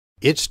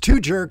It's Two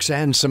Jerks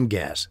and Some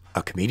Guests,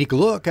 a comedic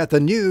look at the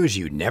news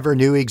you never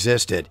knew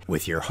existed,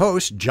 with your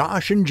hosts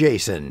Josh and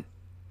Jason.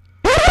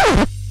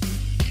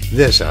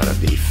 This ought to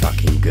be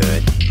fucking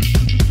good.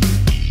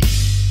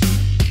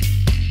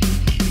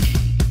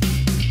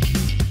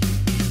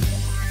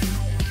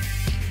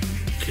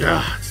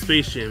 God,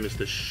 Space Jam is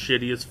the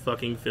shittiest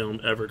fucking film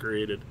ever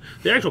created.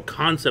 The actual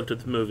concept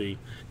of the movie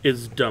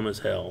is dumb as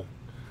hell.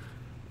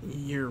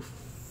 You're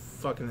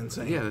fucking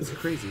insane. Yeah, that's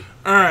crazy.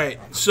 Alright,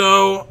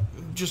 so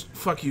just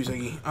fuck you,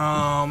 Ziggy.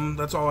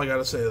 That's all I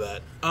gotta say to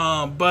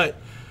that.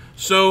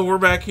 So we're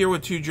back here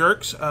with Two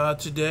Jerks.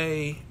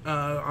 Today,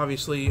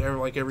 obviously,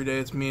 like every day,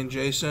 it's me and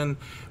Jason.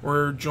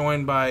 We're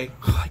joined by,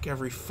 like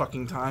every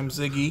fucking time,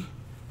 Ziggy.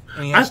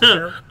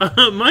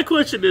 My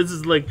question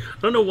is like,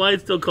 I don't know why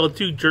it's still called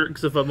Two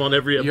Jerks if I'm on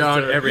every episode. You're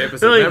on every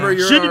episode. Like,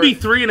 shouldn't it be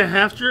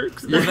 3.5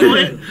 jerks?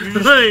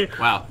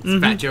 Wow, it's a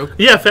fat joke.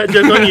 Yeah, fat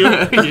joke on you.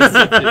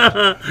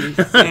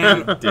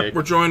 And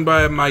we're joined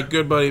by my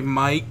good buddy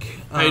Mike.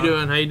 How you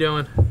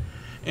doing?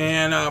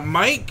 And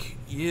Mike,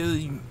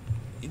 he's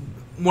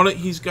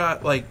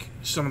got like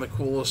some of the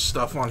coolest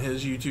stuff on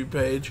his YouTube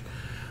page.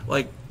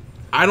 Like,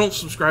 I don't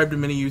subscribe to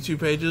many YouTube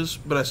pages,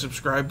 but I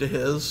subscribe to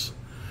his.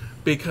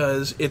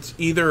 Because it's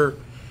either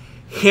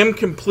him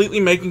completely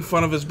making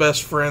fun of his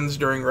best friends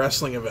during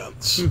wrestling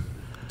events.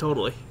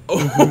 Totally.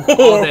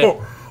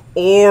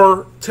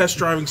 Or test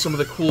driving some of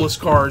the coolest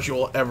cars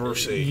you'll ever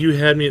see. You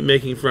had me at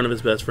making fun of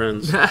his best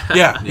friends.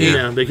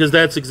 Yeah, because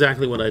that's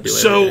exactly what I do.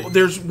 So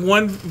there's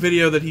one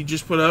video that he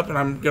just put up, and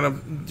I'm going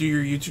to do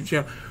your YouTube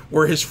channel,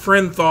 where his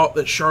friend thought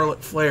that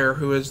Charlotte Flair,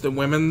 who is the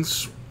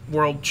women's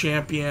world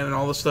champion and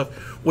all this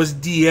stuff, was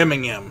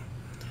DMing him.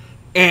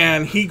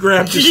 And he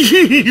grabbed his...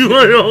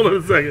 Hold on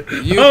a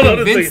second. You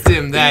convinced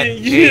him that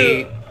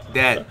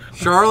that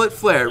Charlotte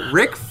Flair,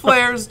 Ric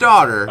Flair's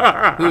daughter,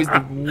 who is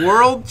the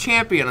world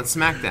champion on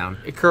SmackDown,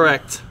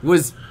 correct,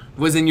 was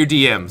in your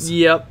DMs.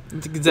 Yep,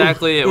 that's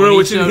exactly it. Well,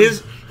 it's in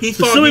his... He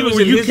thought he was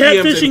in his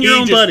catfishing your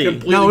own buddy?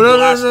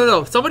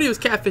 No. Somebody was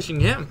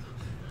catfishing him.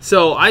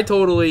 So I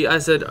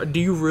said, do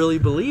you really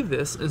believe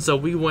this? And so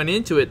we went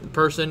into it. The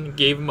person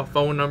gave him a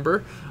phone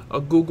number, a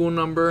Google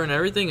number, and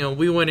everything, and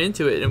we went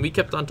into it, and we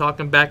kept on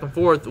talking back and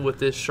forth with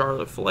this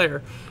Charlotte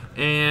Flair,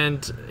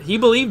 and he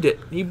believed it.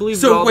 He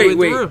believed it all the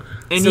way through.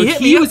 And so he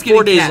hit me up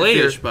 4 days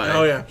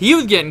later. He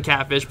was getting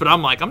catfish, but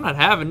I'm like, I'm not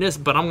having this,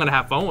 but I'm gonna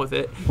have fun with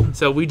it.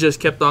 So we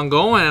just kept on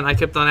going, and I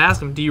kept on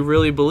asking him, do you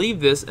really believe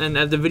this? And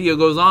as the video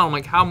goes on, I'm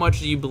like, how much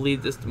do you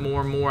believe this?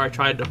 More and more I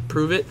tried to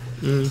prove it.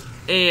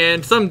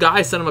 And some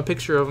guy sent him a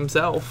picture of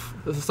himself.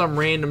 This is some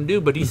random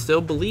dude, but he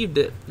still believed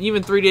it.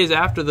 Even 3 days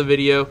after the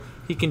video,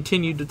 he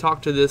continued to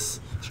talk to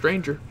this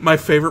stranger. My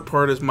favorite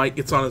part is Mike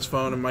gets on his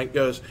phone and Mike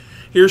goes,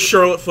 here's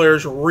Charlotte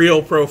Flair's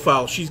real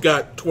profile. She's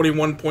got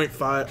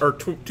 21.5 or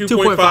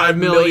 2.5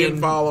 million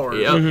followers.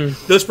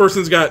 Yep. This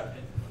person's got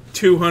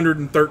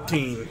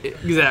 213.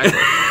 Exactly.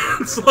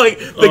 It's like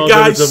the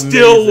guy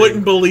still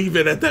wouldn't believe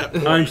it at that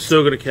point. I'm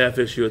still going to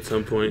catfish you at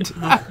some point.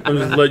 I'm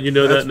just letting you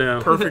know that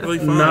now. Perfectly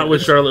fine. Not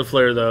with Charlotte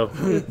Flair, though.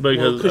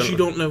 Because you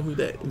don't know who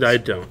that is. I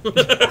don't.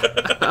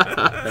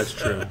 That's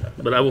true.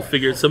 But I will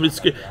figure it.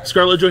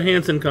 Scarlett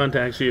Johansson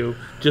contacts you.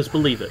 Just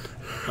believe it.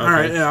 Okay. All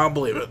right, yeah, I'll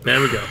believe it. There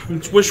we go.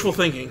 It's wishful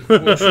thinking.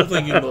 Wishful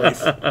thinking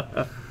belief.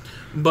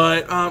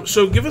 But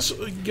so give us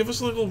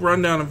a little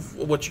rundown of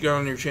what you got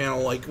on your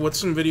channel. Like, what's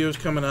some videos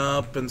coming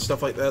up and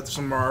stuff like that.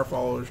 Some of our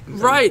followers.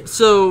 Right.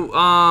 So,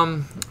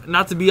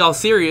 not to be all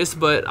serious,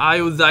 but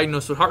I was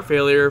diagnosed with heart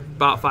failure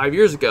about 5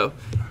 years ago,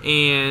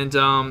 and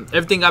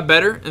everything got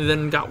better and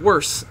then got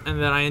worse,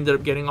 and then I ended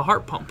up getting a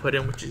heart pump put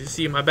in, which you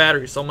see in my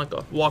battery, so I'm like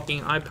a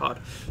walking iPod.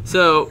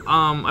 So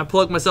I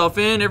plug myself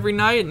in every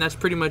night, and that's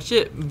pretty much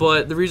it.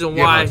 But the reason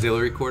why an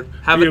auxiliary cord.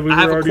 I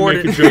have a cord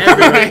in Dude,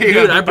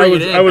 I bring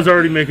it in. I was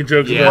already making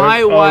jokes.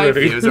 My wife,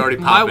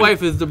 my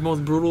wife is the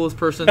most brutalest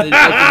person that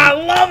I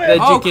love it.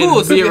 Oh,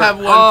 cool! So you have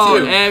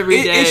one too.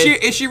 Every day.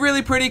 Is she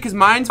really pretty? Because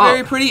mine's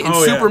very pretty and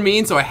super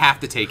mean, so I have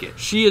to take it.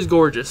 She is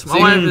gorgeous. My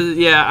wife is.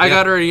 I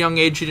got her at a young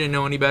age. She didn't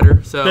know any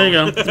better. So there you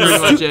go. That's pretty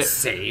much it.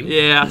 Same.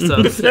 Yeah. So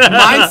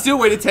mine still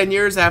waited 10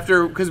 years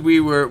after because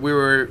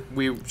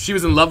she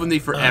was in love with me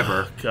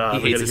forever. Oh,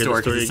 God, he hates the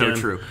story because it's so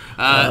true.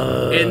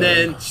 And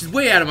then she's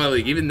way out of my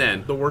league. Even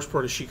then, the worst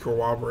part is she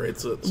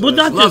corroborates it. So well,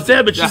 not just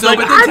that, but she's like,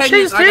 I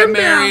chased him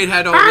married,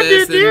 had all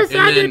this,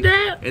 I did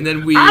that, and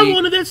then I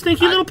wanted that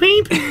stinky little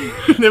peen.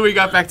 And then we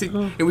got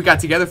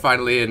together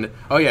finally, and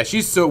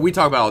we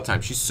talk about it all the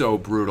time. She's so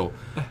brutal,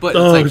 but it's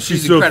like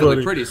she's so incredibly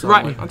funny. pretty. So right,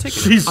 I'm like, I'll take it.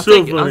 She's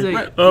so funny.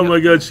 Oh my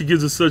God, she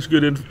gives us such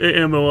good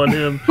ammo on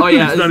him. Oh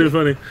yeah, it's not even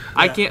funny.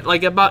 I can't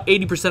about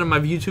 80% of my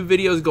YouTube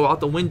videos go out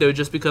the window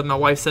just because my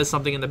wife says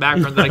something in the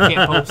background that I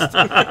can't post. So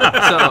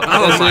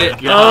that's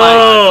it.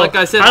 Like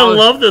I said, I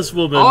love this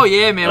woman. Oh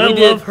yeah, man, I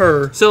love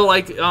her. So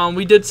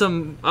we did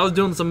some. I was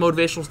doing some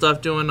motivational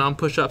stuff, doing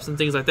push-ups and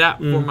things like that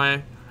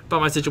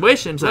about my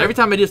situation. So every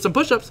time I did some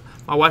push-ups,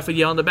 my wife would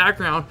yell in the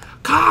background,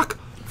 "Cock,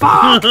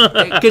 fuck,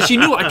 because she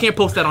knew I can't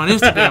post that on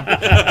Instagram.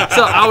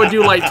 So I would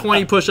do like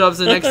 20 push-ups,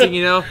 and next thing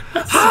you know,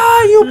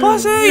 you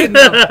pussy.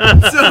 No.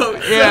 So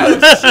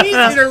she's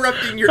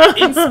interrupting your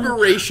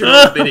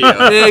inspirational video.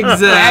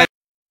 Exactly.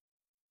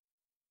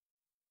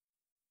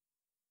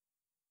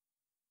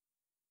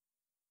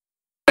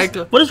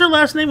 What is her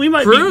last name? We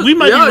might Cruz? be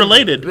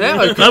related.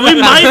 Yeah,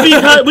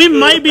 we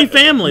might be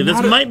family.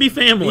 This might be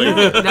family.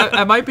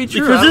 That might be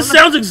true. Because this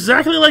sounds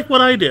exactly like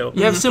what I do.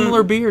 You have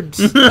similar beards.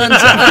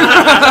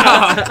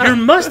 Your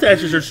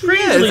mustaches are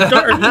strangely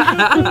dark.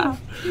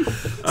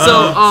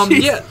 So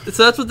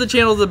so that's what the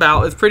channel's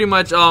about. It's pretty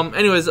much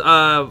anyways,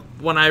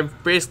 when I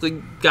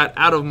basically got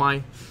out of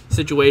my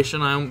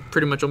situation, I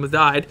pretty much almost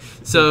died.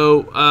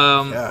 So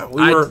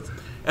we were,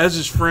 as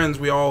his friends,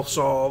 we all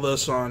saw all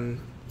this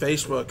on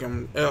Facebook,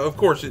 and of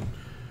course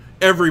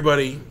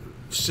everybody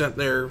sent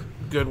their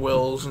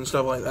goodwills and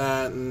stuff like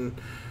that, and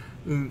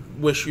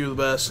wish you the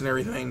best and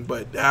everything.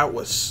 But that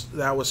was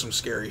some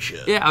scary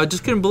shit. Yeah, I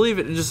just couldn't believe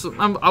it.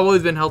 I've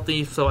always been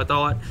healthy, so I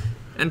thought.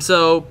 And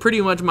so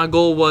pretty much my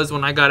goal was,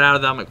 when I got out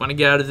of that, I'm like, when I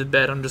get out of the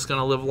bed, I'm just going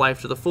to live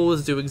life to the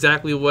fullest, do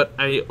exactly what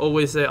I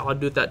always say, I'll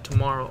do that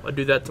tomorrow, I'll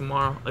do that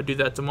tomorrow, I'll do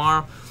that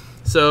tomorrow.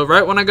 So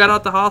right when I got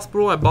out the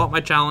hospital, I bought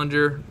my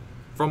Challenger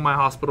from my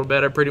hospital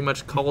bed. I pretty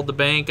much called the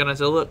bank, and I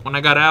said, look, when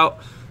I got out,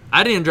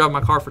 I didn't drive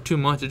my car for 2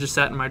 months. It just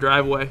sat in my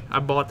driveway. I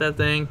bought that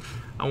thing.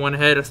 I went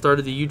ahead, I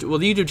started the YouTube. Well,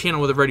 the YouTube channel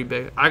was already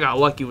big. I got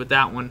lucky with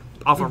that one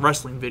off a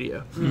wrestling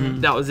video.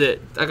 That was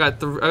it. I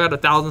got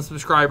 1,000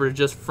 subscribers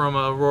just from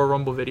a Royal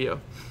Rumble video.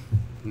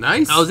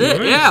 Nice. That was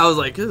it. Yeah, I was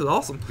like, this is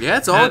awesome. Yeah,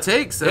 it's all it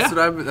takes. That's what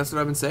I've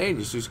been saying.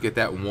 You just get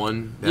that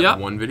one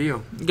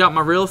video. Got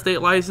my real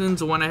estate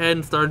license, went ahead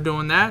and started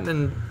doing that,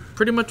 and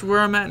pretty much where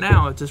I'm at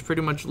now. It's just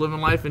pretty much living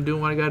life and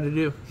doing what I got to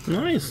do.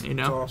 Nice. You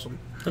know, That's awesome.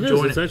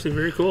 It's actually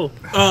very cool.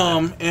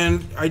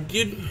 And I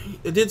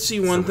did see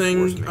one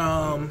thing.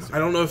 I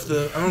don't know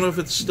if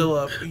it's still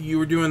up. You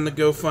were doing the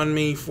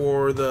GoFundMe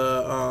for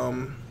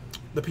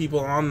the people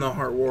on the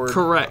Heart Ward.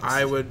 Correct.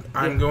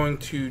 I'm going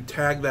to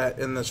tag that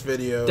in this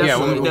video.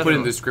 Definitely. We'll put it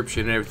in the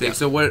description and everything. Yeah.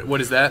 So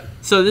what is that?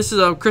 So this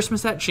is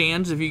Christmas at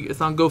Chan's. It's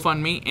on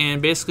GoFundMe,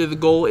 and basically the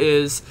goal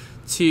is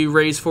to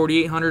raise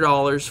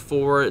 $4,800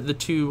 for the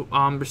two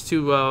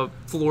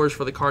floors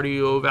for the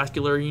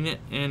cardiovascular unit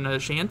in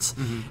Shands,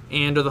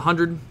 and of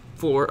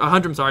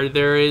the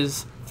there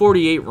is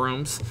 48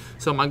 rooms.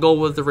 So my goal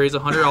was to raise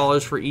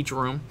 $100 for each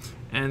room,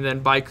 and then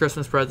buy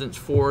Christmas presents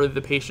for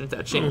the patients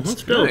at Shands.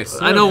 That's dope. Nice.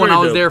 I know when I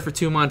was there for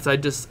 2 months,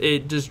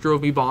 it just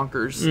drove me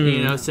bonkers.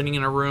 You know, sitting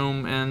in a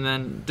room and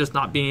then just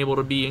not being able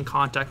to be in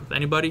contact with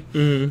anybody.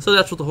 So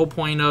that's what the whole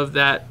point of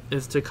that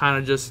is, to kind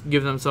of just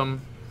give them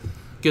some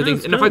good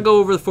things. And if I go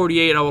over the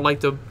 48, I would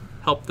like to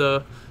help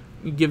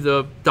give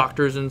the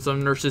doctors and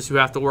some nurses who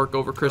have to work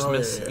over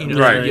Christmas, some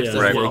gifts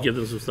as well. Give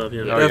them some stuff.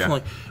 Yeah,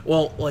 definitely.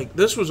 Well, like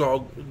this was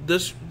all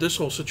this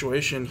whole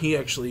situation. He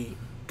actually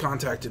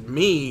contacted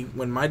me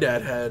when my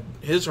dad had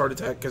his heart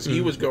attack, because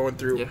he was going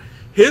through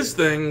his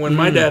thing when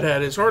my dad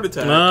had his heart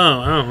attack.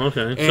 Oh,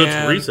 okay. So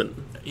it's recent.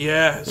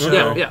 Yeah.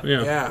 So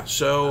yeah.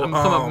 So I'm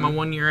coming up on my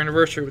 1 year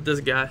anniversary with this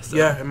guy. So.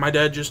 Yeah, and my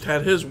dad just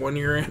had his 1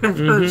 year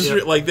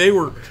anniversary. Like they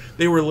were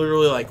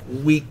literally like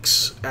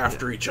weeks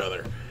after each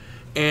other,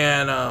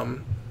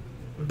 and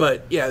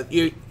but yeah,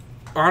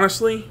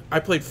 honestly, I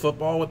played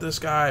football with this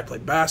guy. I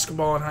played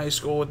basketball in high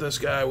school with this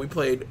guy. We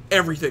played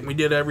everything. We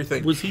did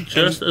everything. Was he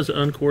just as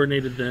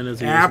uncoordinated then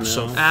as he is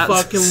now?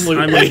 Absolutely.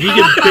 I mean,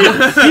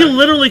 he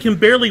literally can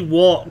barely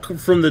walk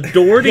from the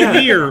door to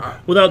here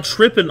without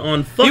tripping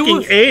on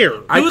fucking air.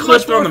 I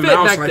clipped on the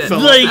mouse and I fell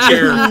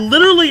like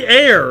literally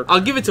air. I'll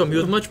give it to him. He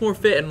was much more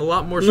fit and a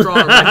lot more strong.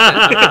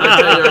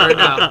 I'll tell you right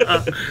now.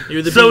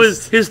 You're the so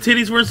beast. his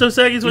titties weren't so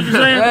saggy, is what you're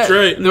saying? That's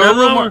right.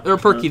 They were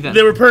perky then.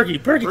 They were perky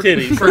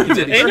titties. Perky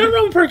titties. Ain't nothing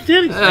wrong with perky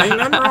titties. Ain't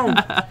nothing wrong.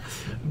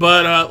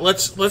 But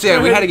let's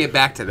yeah, we had to get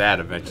back to that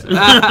eventually.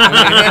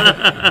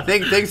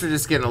 Things are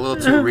just getting a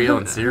little too real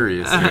and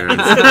serious here.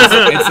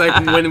 It's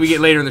like when we get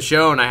later in the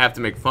show and I have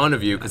to make fun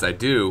of you, because I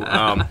do.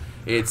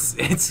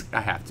 It's I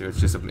have to. It's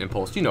just an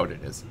impulse. You know what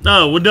it is.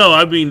 Oh well, no.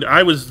 I mean,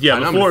 I was before.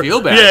 I'm gonna feel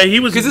bad. Yeah,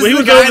 he was over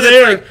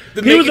there. Like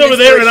he was over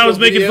there, and I was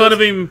making fun of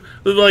him.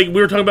 Like we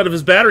were talking about if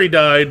his battery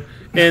died.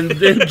 And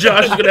then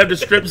Josh is gonna have to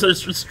strip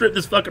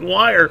this fucking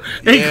wire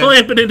and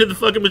clamp it into the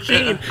fucking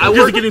machine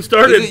just to get him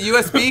started. Is it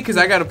USB? Because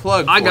I got a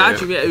plug. I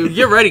got you.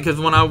 Get ready, because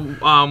when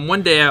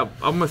one day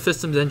I'm a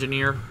systems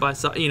engineer,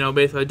 basically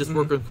I just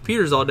work with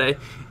computers all day.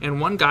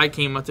 And one guy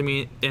came up to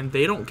me, and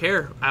they don't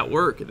care at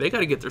work. They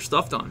got to get their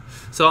stuff done.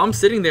 So I'm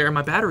sitting there, and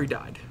my battery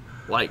died,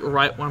 like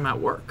right when I'm at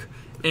work.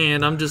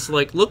 And I'm just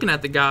like looking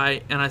at the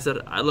guy, and I said,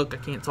 I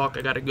can't talk.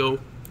 I got to go.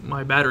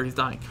 My battery's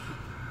dying.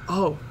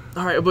 Oh.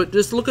 All right, but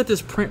just look at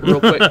this print real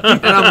quick.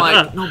 And I'm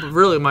like, no, but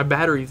really, my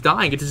battery's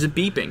dying. It's just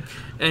beeping.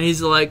 And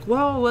he's like,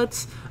 well,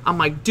 let's. I'm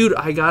like, dude,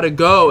 I gotta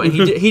go, and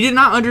he did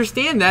not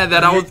understand that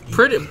I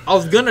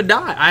was gonna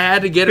die. I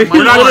had to get him.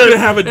 We're not gonna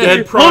have a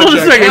dead project. Hold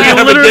on a second. We're gonna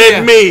have a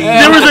dead me.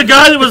 There was a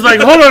guy that was like,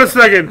 hold on a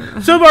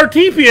second. So our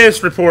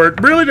TPS report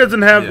really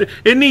doesn't have.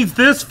 It needs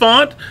this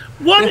font.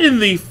 What in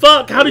the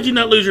fuck? How did you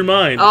not lose your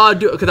mind?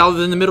 Dude, because I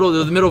was in the middle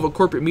of a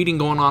corporate meeting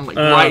going on, like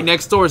right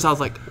next door. So I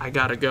was like, I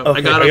gotta go. Okay,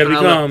 I gotta be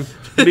calm.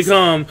 Be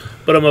calm.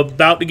 But I'm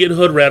about to get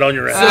hood rat on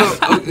your ass.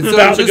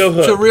 About to go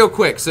hood. So real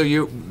quick, so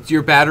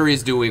your battery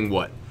is doing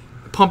what?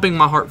 Pumping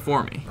my heart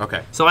for me.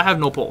 Okay. So I have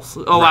no pulse.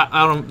 Oh, right.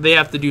 I don't. They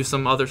have to do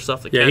some other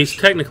stuff. Yeah, he's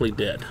technically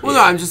dead. Well,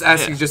 no, I'm just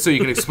asking just so you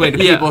can explain to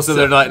people so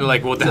they're not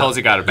like, what the hell's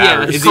he got a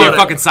battery? Yeah, is he a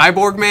fucking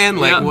cyborg man?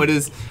 Like, what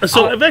is?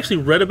 So I've actually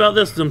read about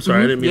this. I'm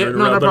sorry, I didn't mean to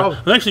interrupt. No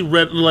problem. I've actually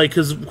read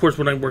because of course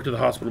when I worked at the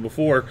hospital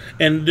before,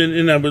 and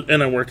I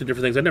worked at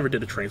different things. I never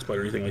did a transplant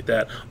or anything like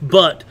that.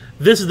 But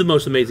this is the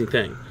most amazing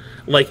thing.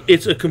 Like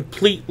it's a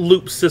complete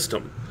loop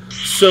system.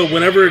 So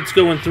whenever it's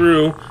going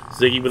through.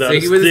 Ziggy with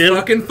his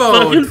fucking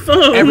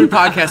phone. Every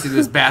podcast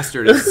this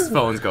bastard, his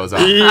phone goes off.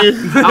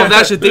 I was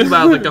actually thinking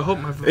about it, like, I hope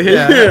my phone.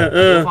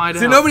 We'll find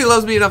out. Nobody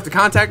loves me enough to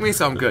contact me,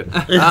 so I'm good.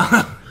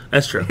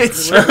 That's true.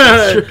 It's true.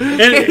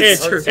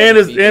 And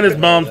his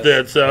mom's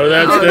dead, so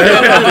that's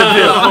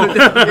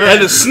had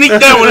to sneak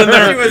that one in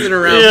there. She wasn't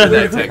around for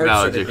that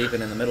technology.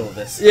 Beeping in the middle of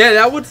this. Yeah,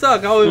 that would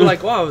suck. I would be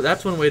like, wow,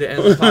 that's one way to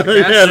end the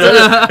podcast.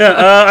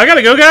 I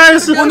gotta go,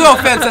 guys. Well, no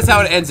offense, that's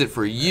how it ends it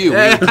for you.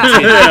 I'll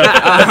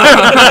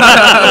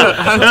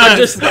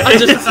just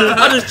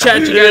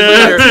chat you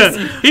guys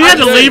later. He had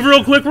to leave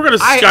real quick. We're gonna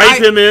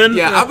Skype him in.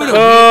 Yeah, I'm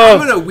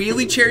gonna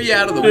wheelie chair you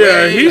out of the way.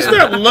 Yeah, he's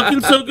not looking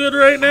so good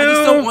right now. I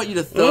just don't want you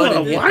to throw it in.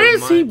 Why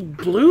is he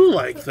blue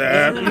like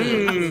that?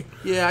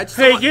 Yeah, I just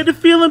hey, get to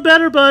feeling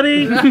better,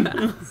 buddy.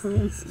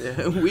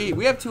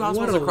 we have 2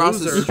 hospitals across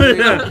the street.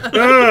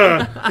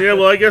 Yeah,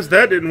 well, I guess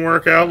that didn't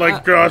work out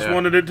like Josh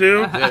wanted it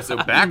to. Yeah, so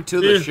back to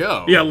the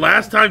show. Yeah,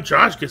 last time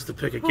Josh gets to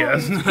pick a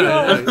guest. He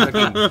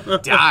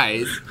fucking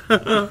dies.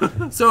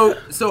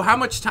 So how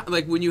much time?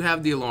 Like when you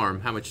have the alarm,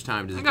 how much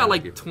time does it? I got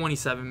like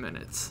 27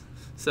 minutes.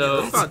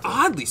 So that's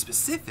oddly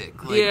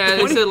specific. Like yeah,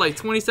 they said like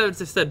 27.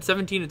 They said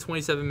 17 to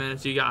 27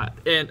 minutes you got,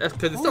 and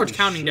because it starts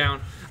counting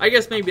down. I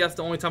guess maybe that's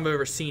the only time I've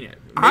ever seen it.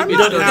 I'm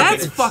not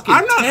happy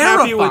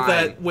happy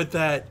with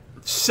that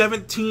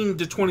 17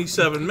 to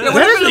 27 minutes.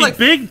 That is like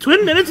big.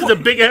 20 minutes is a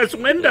big ass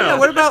window. Yeah,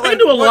 what about I can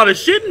do a lot of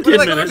shit in 10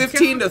 minutes.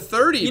 15 to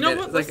 30. You know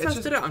minutes. what? Let's like,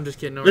 test it out. I'm just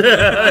kidding.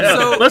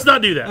 So let's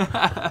not do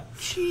that.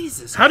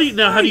 Jesus. How do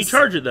you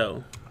charge it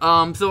though?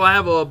 So I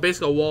have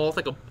basically a wall. It's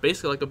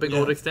like a big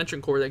old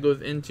extension cord that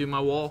goes into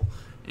my wall,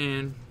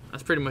 and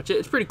that's pretty much it.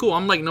 It's pretty cool.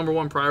 I'm like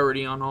 #1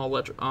 priority on all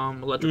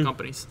electric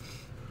companies.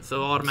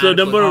 So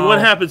automatically. So no matter what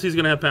happens, he's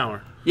gonna have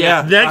power.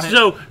 Yeah.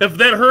 So if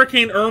that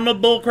Hurricane Irma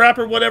bullcrap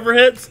or whatever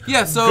hits,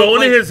 so go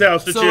into his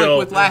house to chill.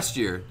 Like with last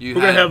year, we're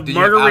gonna have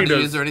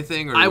margaritas or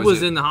anything. Or I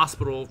was in the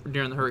hospital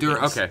during the hurricane.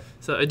 Okay.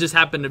 So it just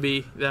happened to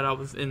be that I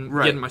was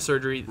getting my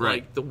surgery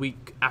like the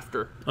week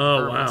after.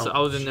 Oh wow! So I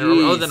was in there.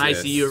 I was in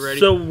ICU already.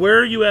 So where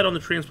are you at on the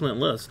transplant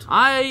list?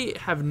 I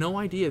have no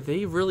idea.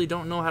 They really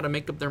don't know how to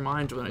make up their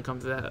minds when it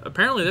comes to that.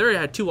 Apparently, they already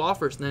had 2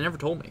 offers and they never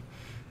told me.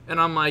 And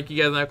I'm like, you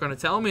guys are not going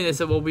to tell me? And they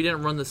said, well, we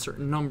didn't run the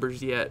certain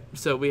numbers yet.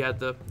 So we had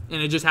to, and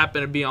it just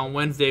happened to be on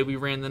Wednesday we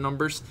ran the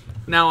numbers.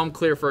 Now I'm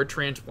clear for a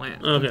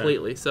transplant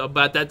completely. So,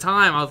 but at that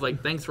time, I was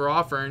like, thanks for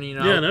offering, you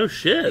know. Yeah, no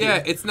shit.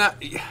 Yeah, it's not.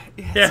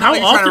 Yeah, how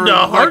often do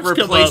hearts come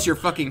up? Replace your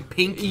fucking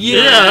pinky?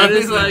 Yeah,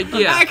 it's like,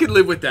 I could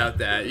live without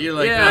that. You're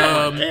like,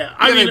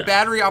 I mean, a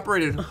battery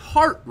operated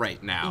heart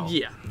right now.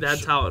 Yeah,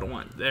 that's how it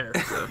went there.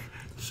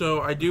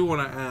 So I do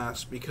want to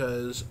ask,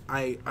 because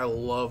I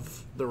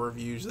love the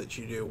reviews that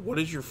you do. What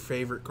is your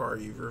favorite car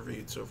you've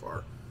reviewed so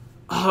far?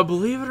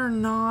 Believe it or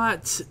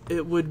not,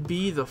 it would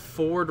be the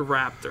Ford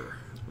Raptor.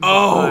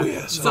 Oh,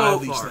 yes.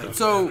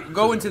 So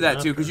go into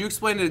that, too, because you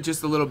explained it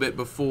just a little bit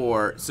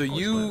before. So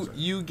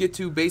you get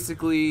to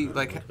basically,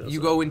 like, you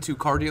go into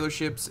car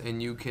dealerships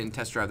and you can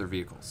test drive their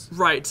vehicles.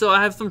 Right. So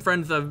I have some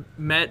friends I've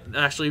met,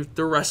 actually,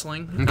 through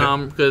wrestling,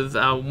 because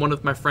one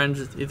of my friends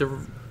is either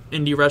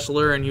indie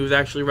wrestler, and he was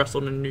actually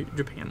wrestled in New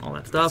Japan, all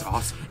that stuff. That's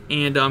awesome.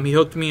 And he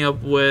hooked me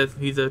up with,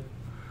 he's a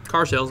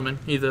car salesman,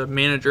 he's a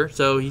manager,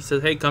 so he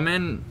said, hey, come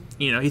in.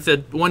 You know, he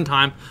said one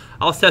time,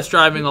 I was test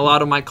driving a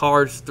lot of my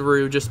cars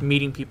through just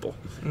meeting people.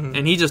 Mm-hmm.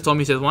 And he just told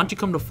me, he says, why don't you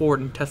come to Ford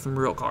and test some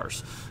real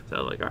cars? So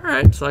I was like, all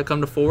right. So I come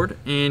to Ford,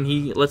 and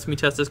he lets me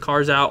test his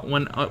cars out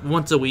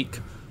once a week.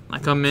 I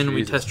come in and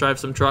we test drive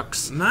some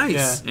trucks.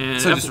 Nice. Yeah.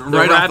 And so just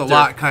right off the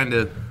lot, kind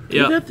of.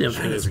 Yeah, that damn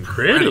thing is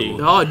pretty.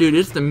 Oh, dude,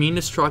 it's the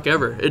meanest truck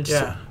ever. It's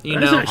you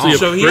know.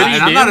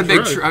 I'm not a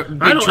big truck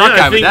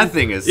guy, but that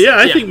thing is. Yeah,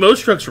 I think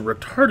most trucks are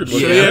retarded.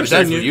 Yeah, that's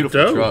a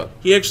beautiful truck.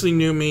 He actually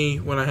knew me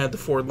when I had the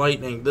Ford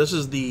Lightning. This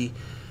is the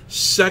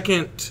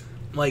second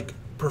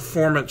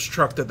performance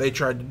truck that they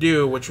tried to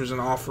do, which was an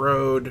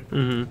off-road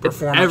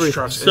performance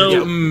truck.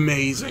 So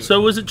amazing. So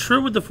was it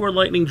true with the Ford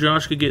Lightning,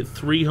 Josh could get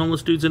 3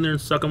 homeless dudes in there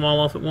and suck them all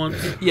off at once?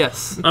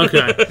 Yes.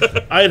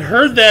 Okay. I had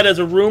heard that as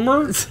a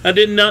rumor. I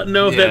did not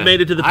know if that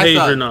made it to the page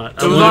or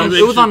not. It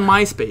was on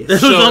MySpace.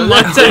 It was on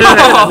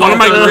one of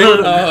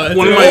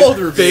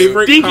my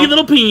favorite dinky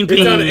little peen.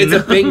 It's a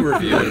Bing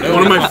review.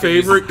 One of my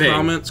favorite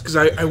comments, because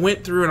I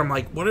went through and I'm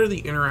like, what are the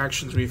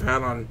interactions we've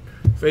had on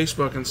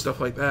Facebook and stuff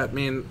like that?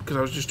 Because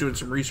I was just doing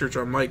some research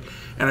on Mike,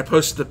 and I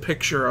posted the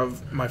picture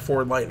of my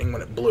Ford Lightning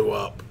when it blew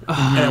up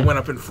and it went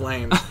up in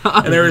flames.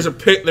 And there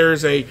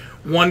is a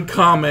one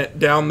comment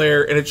down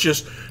there, and it's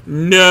just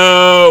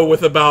no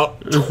with about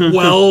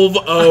 12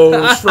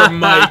 O's from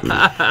Mike,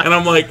 and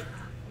I'm like,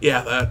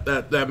 yeah,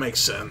 that makes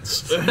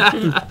sense.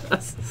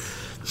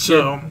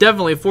 So yeah,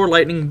 definitely the Ford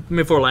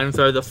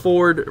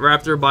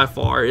Raptor by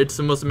far. It's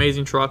the most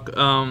amazing truck.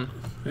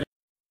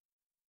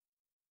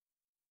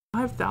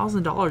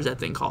 $5,000 that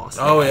thing cost.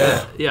 Oh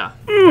yeah, yeah.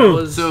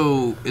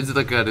 So is it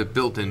like a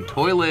built-in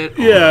toilet?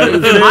 Yeah,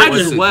 it might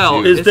as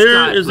well. Is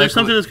there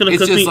something that's going to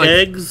cook me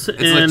eggs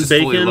and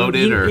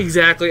bacon?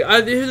 Exactly.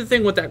 Here's the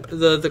thing with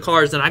the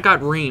cars, and I got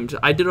reamed.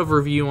 I did a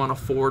review on a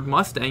Ford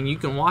Mustang. You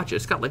can watch it.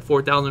 It's got like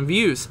 4,000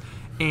 views.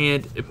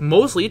 And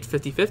mostly it's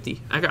 50-50.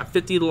 I got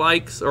 50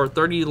 likes or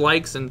 30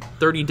 likes and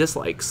 30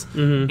 dislikes.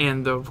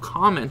 And the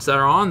comments that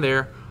are on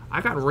there, I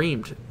got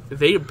reamed.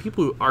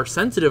 People are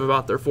sensitive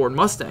about their Ford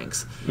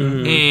Mustangs.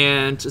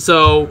 And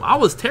so I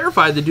was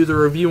terrified to do the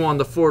review on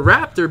the Ford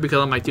Raptor because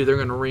I'm like, dude, they're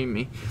going to ream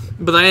me.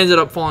 But I ended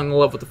up falling in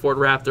love with the Ford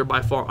Raptor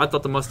by far. I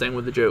thought the Mustang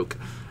was a joke,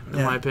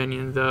 in my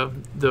opinion. The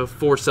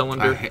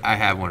 4-cylinder. I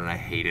have one and I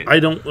hate it. I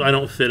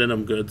don't fit in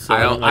them good. So I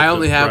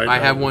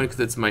have one because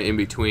it's my in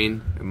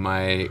between.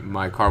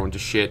 My car went to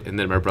shit, and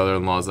then my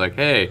brother-in-law was like,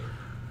 "Hey,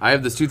 I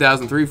have this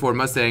 2003 Ford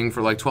Mustang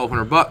for like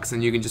 $1,200,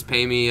 and you can just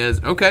pay me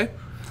as okay."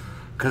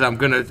 Because I'm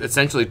gonna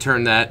essentially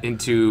turn that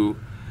into,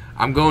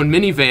 I'm going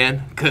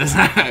minivan because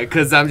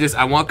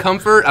I want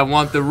comfort, I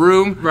want the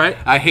room. Right.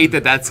 I hate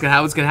that's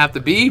how it's gonna have to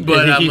be,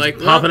 but I'm like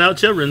popping out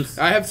children's.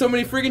 I have so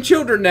many freaking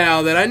children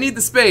now that I need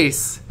the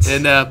space.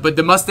 And but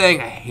the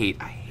Mustang, I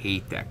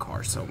hate that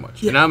car so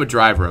much. Yeah. And I'm a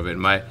driver of it.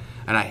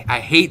 And I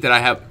hate that I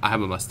have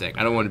a Mustang.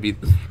 I don't want to be,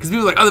 because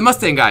people are like, oh, the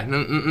Mustang guy.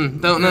 No,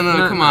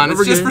 come on.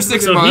 It's just for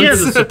 6 months. He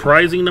has a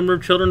surprising number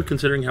of children,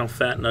 considering how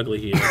fat and ugly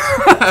he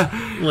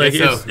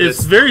is.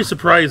 It's very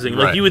surprising.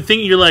 Like you would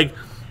think, you're like,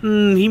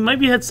 he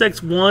maybe had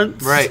sex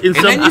once. Right. And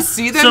then you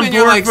see them and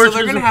you're like, so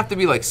they're gonna have to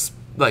be like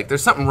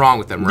there's something wrong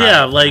with them, right?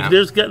 Yeah, like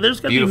there's got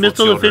to be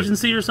mental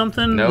deficiency or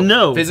something. Nope.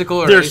 No, physical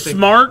or they're anything.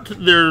 Smart.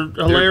 They're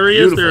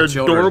hilarious. They're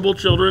adorable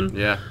children.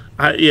 Yeah.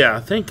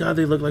 Thank God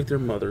they look like their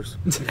mothers.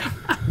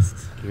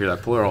 You hear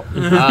that plural?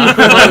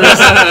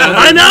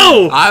 I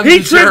know. He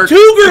tricked 2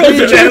 girls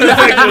into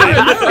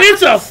that.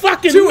 It's a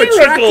fucking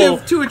miracle.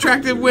 Two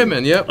attractive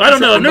women. Yep. I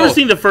don't know. I've never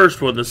seen the first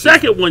one. The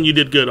second one you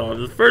did good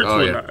on. The first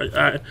one,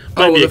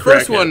 the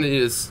first one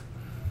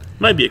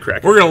might be a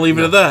crack. We're gonna leave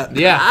it at that.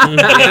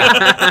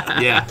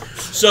 Yeah.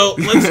 So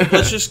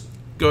let's just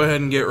go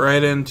ahead and get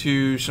right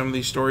into some of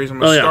these stories. I'm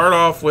gonna start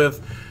off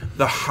with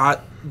the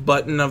hot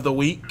button of the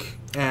week.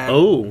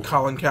 And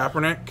Colin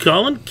Kaepernick.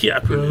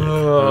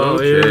 Oh,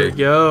 here we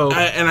go.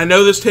 And I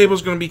know this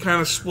table's going to be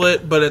kind of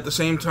split, but at the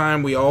same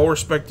time, we all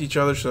respect each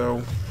other.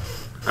 So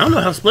I don't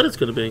know how split it's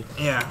going to be.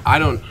 Yeah, I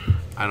don't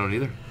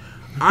either.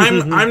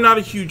 I'm not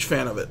a huge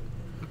fan of it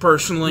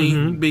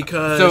personally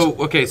because.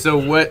 So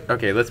what?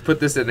 Okay, let's put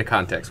this into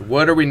context.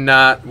 What are we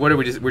not? What are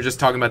we just? We're just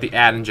talking about the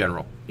ad in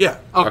general. Yeah.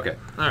 Okay.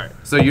 All right.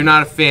 So you're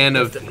not a fan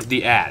of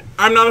the ad?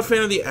 I'm not a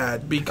fan of the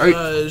ad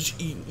because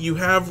you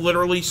have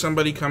literally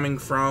somebody coming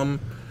from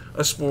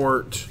a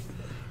sport,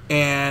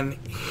 and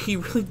he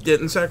really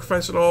didn't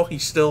sacrifice it all. He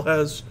still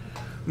has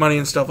money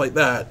and stuff like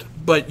that.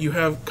 But you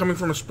have coming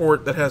from a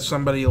sport that has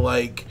somebody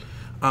like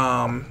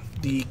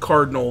the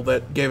Cardinal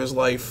that gave his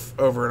life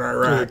over in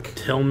Iraq.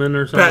 Tillman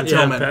or something?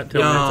 Pat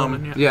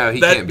Tillman. Yeah, he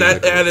can't be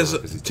that ad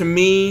is, to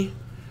me,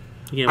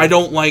 I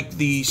don't like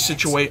the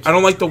situation. I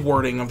don't like the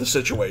wording of the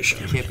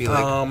situation. Can't be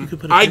like,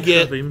 I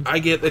get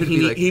that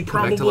he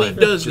probably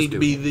does need to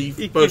be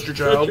the poster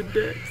child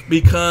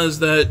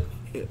because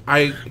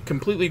I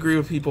completely agree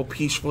with people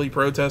peacefully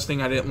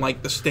protesting. I didn't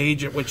like the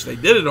stage at which they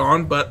did it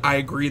on, but I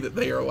agree that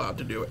they are allowed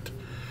to do it.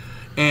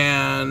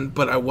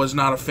 But I was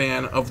not a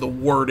fan of the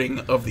wording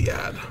of the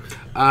ad.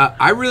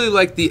 I really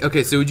like the.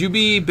 Okay, so would you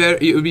be better?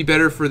 It would be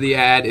better for the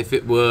ad if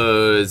it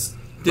was.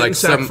 Didn't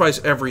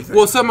sacrifice everything.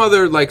 Well, some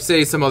other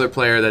some other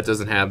player that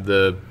doesn't have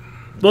the.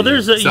 Well,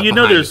 there's the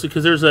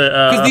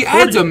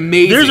ad's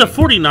amazing. There's a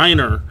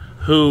 49er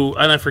who,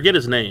 and I forget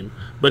his name,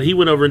 but he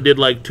went over and did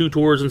like 2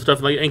 tours and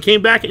stuff and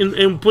came back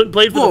and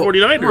played for the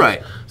 49ers.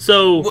 Right.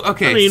 So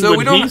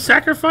would he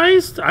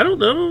sacrificed? I don't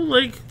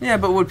know. Yeah,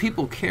 but would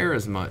people care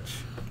as much?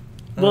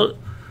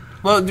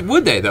 Well,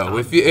 would they though?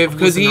 If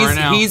because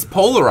he's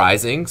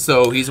polarizing,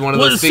 so he's one of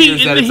those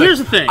figures that. Here's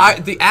the thing.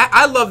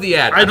 I love the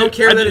ad. I don't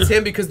care that it's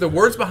him because the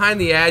words behind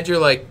the ad, you're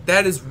like,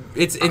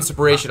 it's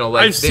inspirational.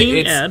 Like I've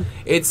seen the ad.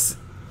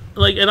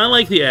 and I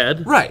like the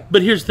ad. Right.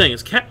 But here's the thing: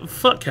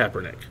 fuck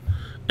Kaepernick,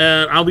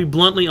 and I'll be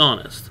bluntly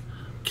honest.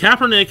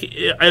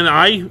 Kaepernick,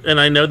 and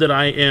I know that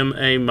I am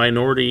a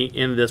minority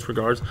in this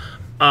regards.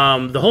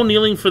 The whole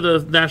kneeling for the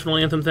national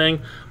anthem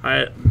thing,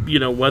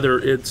 whether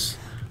it's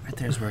right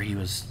there's where he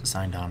was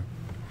signed on.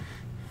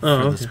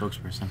 Oh, the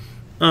spokesperson.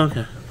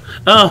 Okay.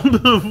 Well,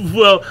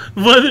 the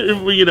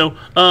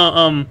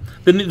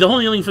whole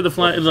kneeling for the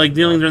flag, like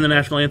kneeling during the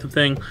national anthem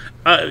thing.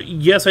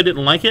 Yes, I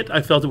didn't like it.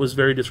 I felt it was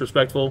very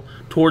disrespectful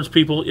towards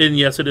people, and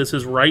yes, it is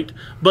his right.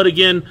 But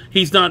again,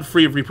 he's not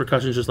free of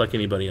repercussions, just like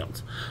anybody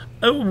else.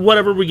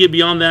 Whatever, we get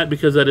beyond that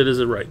because that it is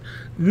a right.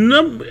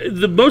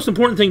 The most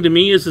important thing to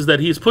me is that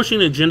he's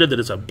pushing an agenda that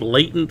is a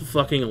blatant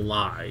fucking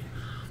lie.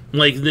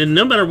 Like,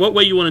 no matter what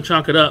way you want to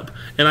chalk it up,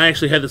 and I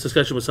actually had this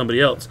discussion with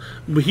somebody else,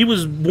 but he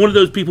was one of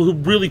those people who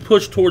really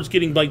pushed towards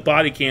getting, like,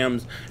 body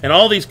cams, and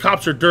all these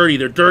cops are dirty,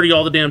 they're dirty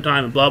all the damn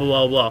time, and blah,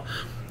 blah, blah, blah.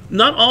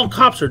 Not all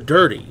cops are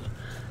dirty,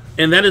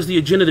 and that is the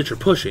agenda that you're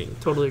pushing.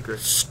 Totally agree.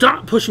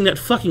 Stop pushing that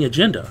fucking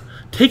agenda.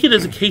 Take it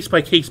as a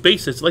case-by-case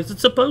basis, like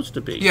it's supposed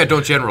to be. Yeah,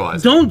 don't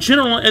generalize. Don't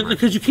generalize,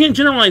 because you can't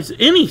generalize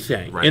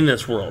anything in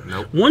this world.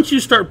 Nope. Once you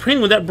start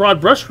painting with that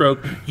broad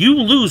brushstroke, you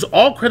lose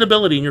all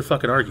credibility in your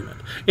fucking argument.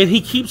 And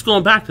he keeps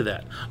going back to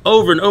that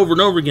over and over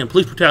and over again.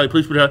 Police brutality,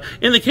 police brutality.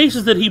 And the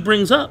cases that he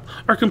brings up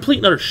are complete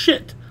and utter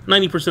shit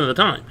 90% of the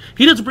time.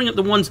 He doesn't bring up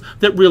the ones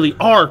that really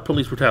are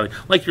police brutality,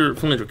 like your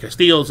Philando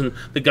Castillo's and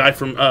the guy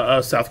from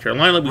South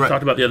Carolina we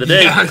talked about the other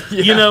day,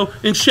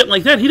 and shit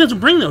like that. He doesn't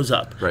bring those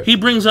up. Right. He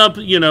brings up,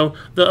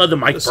 the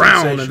Mike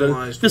Brown and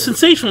the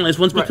sensationalized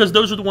ones because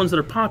those are the ones that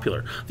are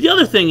popular. The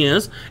other thing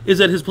is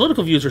that his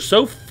political views are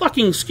so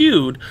fucking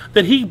skewed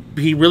that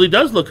he really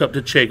does look up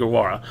to Che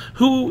Guevara,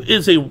 who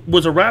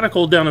was a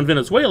radical down in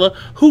Venezuela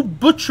who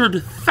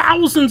butchered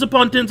thousands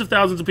upon tens of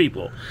thousands of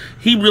people.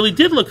 He really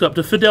did look up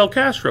to Fidel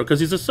Castro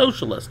because he's a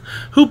socialist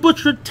who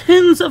butchered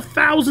tens of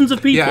thousands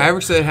of people. Yeah, I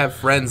actually have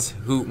friends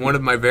who, one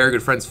of my very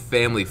good friends'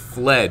 family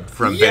fled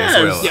from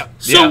Venezuela. Yeah.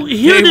 So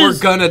they were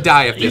gonna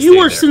die if they you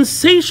are stayed there.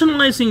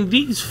 sensationalizing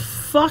these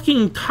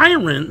fucking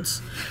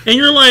tyrants, and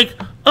you're like,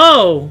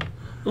 oh,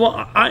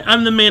 well,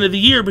 I'm the man of the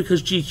year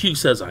because GQ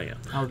says I am.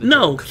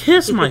 No,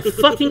 kiss my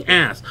fucking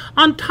ass.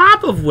 On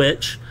top of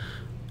which,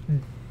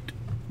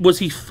 was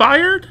he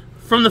fired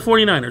from the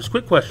 49ers?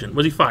 Quick question.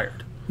 Was he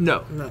fired?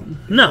 No.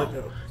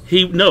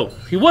 He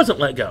wasn't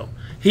let go.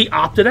 He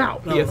opted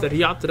out. He said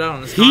he opted out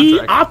on his contract. He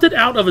opted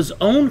out of his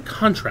own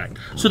contract.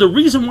 So the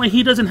reason why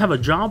he doesn't have a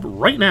job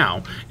right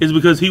now is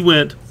because he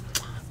went,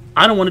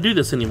 I don't want to do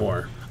this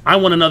anymore. I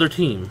want another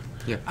team.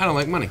 Yeah, I don't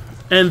like money.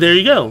 And there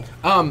you go.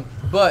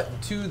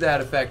 But to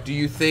that effect, do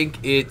you think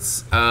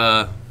it's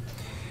okay?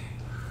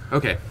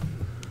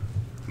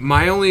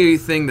 My only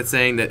thing that's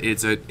saying that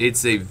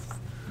it's a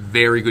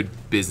very good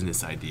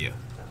business idea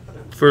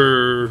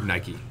for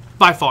Nike.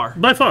 By far.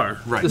 Right.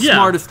 The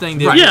smartest thing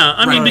to do. Yeah,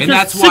 I mean,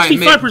 because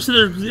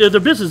 65% of their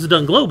business is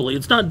done globally.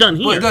 It's not done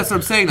here. Well, that's what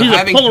I'm saying. He's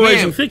a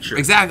polarizing fixture.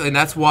 Exactly, and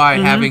that's why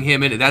having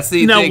him in it. That's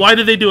the thing. Why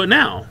did they do it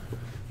now?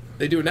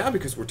 They do it now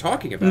because we're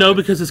talking about it. No,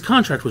 because his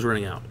contract was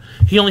running out.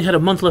 He only had a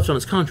month left on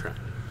his contract.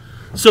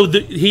 So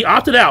he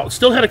opted out,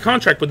 still had a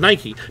contract with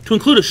Nike to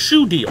include a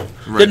shoe deal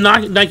that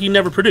Nike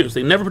never produced.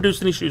 They never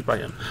produced any shoes by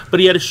him. But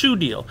he had a shoe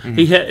deal.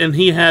 He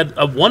had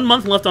a 1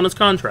 month left on his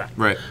contract.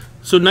 Right.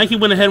 So Nike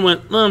went ahead and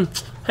went,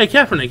 hey,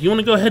 Kaepernick, you want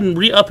to go ahead and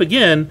re-up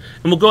again,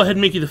 and we'll go ahead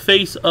and make you the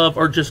face of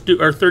our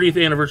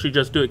 30th anniversary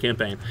Just Do It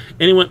campaign.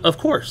 And he went, of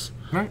course.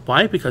 Right.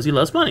 Why? Because he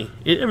loves money.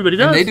 Everybody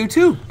does. And they do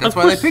too. That's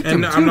why they picked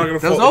him. I'm not going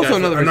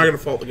to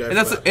fault the guy.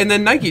 And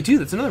then Nike too.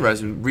 That's another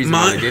reason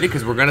why they did it,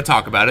 because we're going to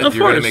talk about it. Of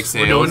You're going to course. make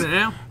sales. We're doing it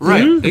now.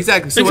 Right.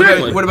 Exactly. So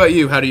what about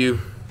you?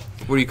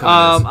 What are you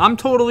coming as? I'm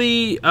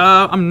totally.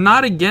 I'm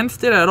not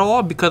against it at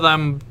all because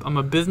I'm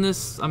all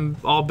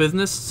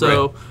business.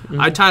 So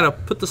I try to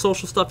put the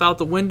social stuff out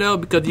the window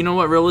because you know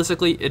what?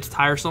 Realistically, it's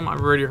tiresome.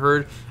 I've already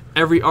heard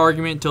every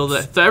argument so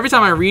every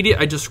time I read it,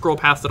 I just scroll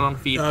past it on the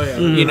feed. Oh yeah,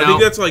 you know? I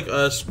think that's like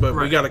us, but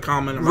we got a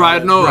comment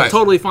about it.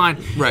 Totally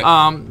fine. Right.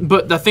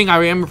 But the thing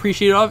I am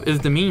appreciative of is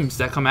the memes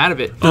that come out of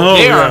it. Oh,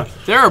 they are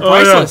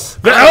priceless.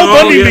 The Al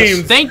Bundy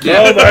memes. Thank you.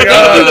 Oh my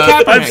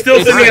God. I'm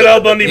still sending an Al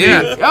Bundy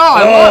memes. Oh,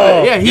 I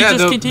love it. Yeah, he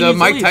just continues. The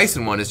Mike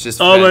Tyson one is just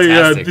fantastic.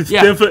 Oh my God,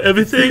 stand for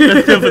everything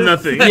and stand for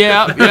nothing.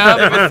 Yeah.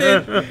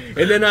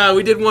 And then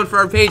we did one for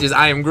our pages.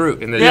 I am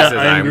Groot, and then it says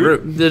I am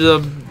Groot.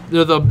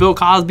 There's a Bill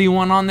Cosby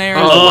one on there.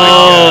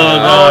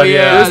 Oh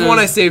yeah. There's one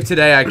I saved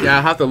today.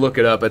 I'll have to look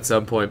it up at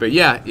some point. But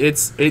yeah,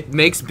 it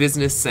makes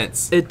business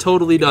sense. It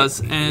totally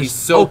does. And he's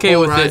so okay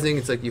polarizing. With it.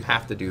 It's like you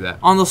have to do that.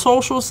 On the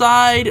social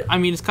side, I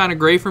mean, it's kind of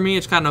gray for me.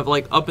 It's kind of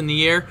like up in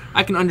the air.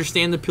 I can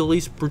understand the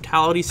police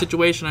brutality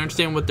situation. I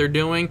understand what they're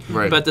doing.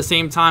 Right. But at the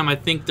same time, I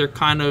think they're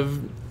kind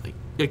of,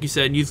 like you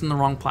said, using the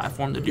wrong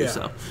platform to do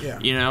so. Yeah.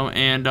 You know,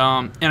 and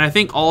I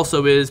think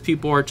also is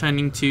people are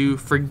tending to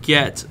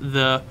forget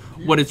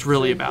what it's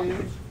really about.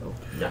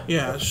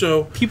 Yeah,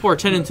 so people are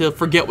tending to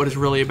forget what it's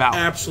really about.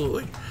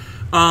 Absolutely.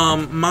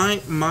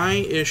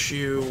 My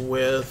issue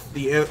with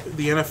the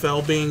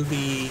NFL being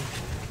the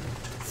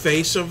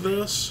face of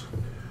this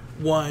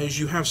was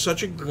you have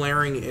such a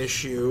glaring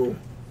issue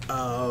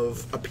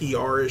of a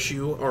PR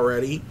issue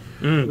already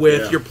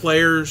with your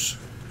players.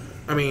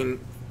 I mean,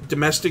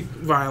 domestic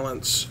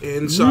violence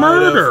inside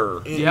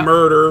murder,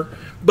 murder,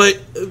 but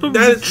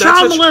that's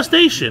child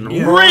molestation,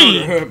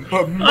 rape.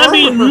 I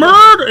mean,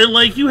 murder.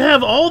 Like you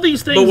have all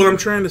these things. But what I'm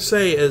trying to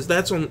say is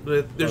there's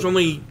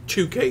only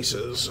 2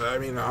 cases. I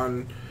mean,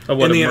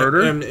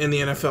 murder in the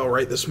NFL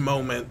right this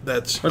moment.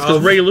 That's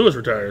because Ray Lewis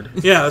retired.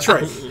 Yeah, that's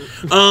right.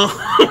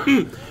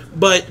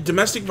 But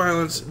domestic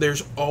violence,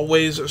 there's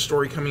always a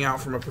story coming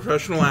out from a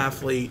professional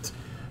athlete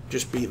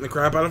just beating the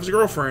crap out of his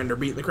girlfriend or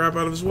beating the crap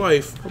out of his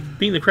wife.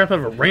 Beating the crap out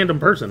of a random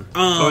person.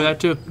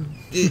 That too.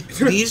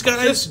 These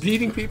guys just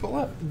beating people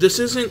up. This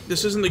isn't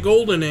the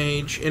golden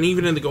age, and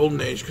even in the golden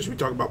age, because we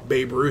talk about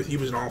Babe Ruth, he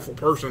was an awful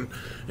person.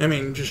 I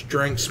mean, just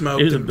drank,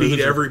 smoked, and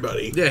beat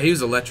everybody. Yeah, he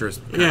was a lecherous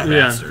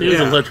bastard. He was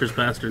a lecherous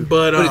bastard.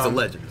 But he's a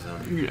legend. So.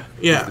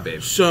 Yeah.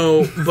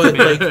 So, but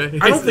like,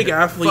 I don't think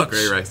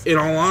athletes, in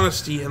all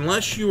honesty,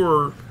 unless you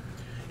are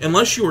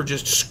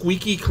just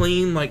squeaky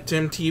clean like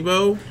Tim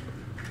Tebow.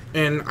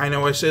 And I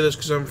know I say this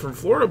because I'm from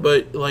Florida,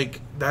 but like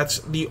that's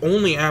the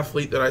only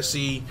athlete that I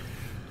see.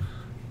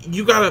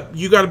 You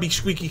gotta be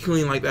squeaky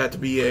clean like that to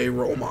be a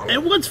role model.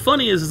 And what's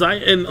funny is I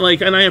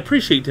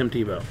appreciate Tim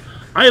Tebow.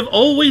 I have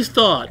always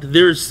thought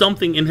there's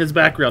something in his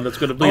background that's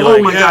going to be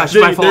my gosh,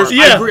 by far.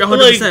 I agree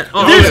 100%.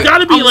 Like, there's got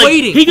to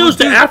be he goes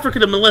to Africa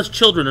to molest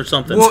children or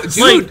something. Well,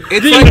 dude,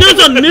 he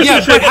goes on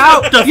mission trips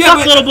to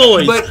fuck little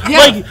boys.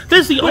 Like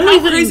that's the only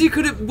thing. How crazy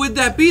would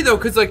that be though?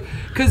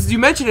 Because you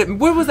mentioned it.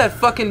 Where was that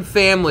fucking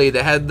family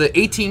that had the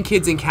 18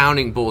 kids and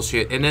counting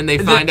bullshit, and then they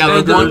find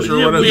out that one of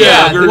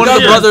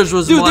the brothers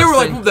was dude. They were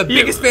like the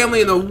biggest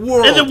family in the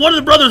world, and then one of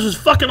the brothers was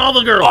fucking all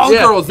the girls. All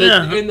girls,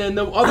 and then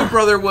the other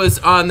brother was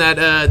on that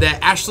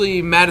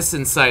Ashley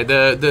Madison site,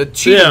 the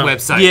cheating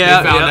website. They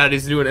found out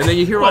he's doing it, and then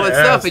you hear all that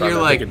stuff, and you're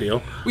like,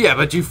 yeah,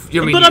 but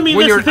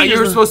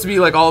you're supposed to be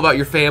like all about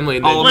your family,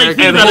 and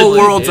the whole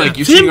world's like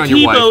you're cheating on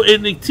your wife.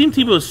 Tim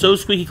Tebow is so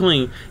squeaky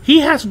clean.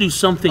 He has to do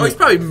something. He's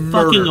probably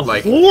fucking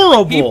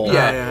horrible.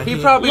 He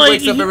probably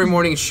wakes up every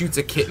morning and shoots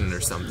a kitten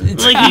or something.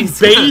 Like he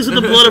bathes in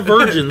the blood of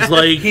virgins.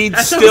 Like he'd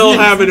still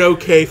have an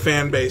okay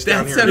fan base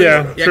down here.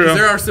 Yeah, because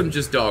there are some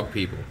just dog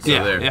people. So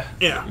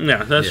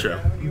yeah, that's true.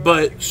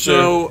 But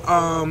so,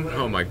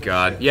 oh my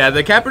god, yeah,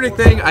 the Kaepernick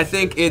thing. I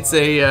think it's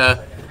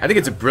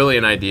a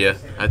brilliant idea.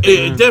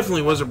 It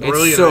definitely was a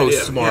brilliant idea. It's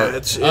so smart.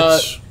 Yeah,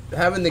 it's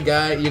having the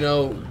guy.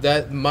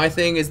 That my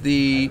thing is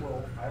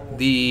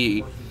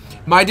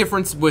my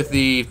difference with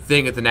the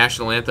thing at the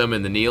national anthem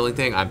and the kneeling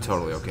thing, I'm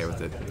totally okay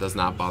with it. It does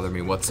not bother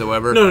me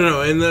whatsoever.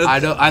 No. And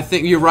I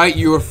think you're right.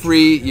 You are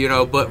free,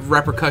 but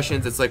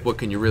repercussions. It's like, what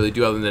can you really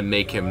do other than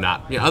make him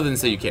not? Other than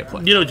say you can't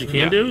play. You know what you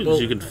can do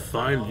is you can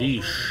find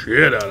the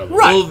shit out of him.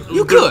 Right. Well,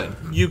 you could.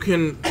 You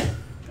can.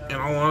 In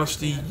all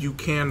honesty, you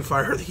can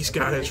fire these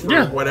guys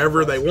for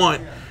whatever they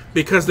want.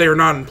 Because they are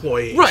not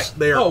employees. Right.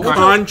 They are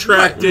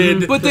contracted.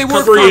 Right. But they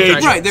work for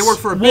they work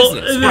for a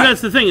business. And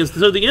that's the thing is,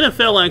 so the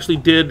NFL actually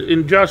did,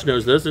 and Josh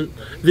knows this, and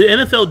the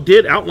NFL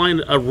did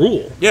outline a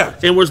rule. Yeah.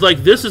 And was like,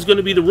 this is going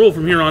to be the rule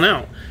from here on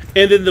out.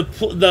 And then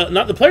the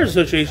not the Players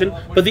Association,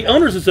 but the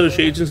Owners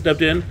Association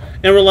stepped in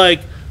and were like,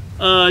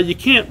 you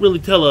can't really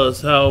tell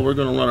us how we're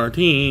going to run our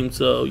team,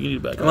 so you need to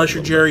back up. Unless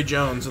you're Jerry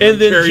Jones.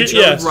 And then Jerry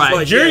Jones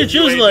Jerry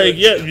Jones is like,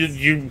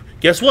 you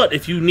guess what?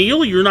 If you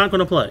kneel, you're not going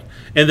to play.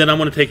 And then I'm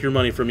going to take your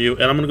money from you,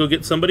 and I'm going to go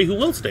get somebody who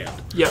will stand.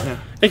 Yeah.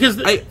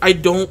 Because I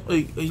don't,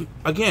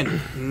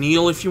 again,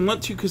 kneel if you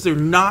want to, because they're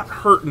not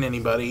hurting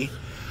anybody.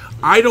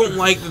 I don't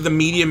like that the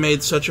media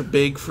made such a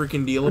big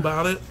freaking deal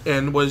about it,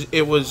 and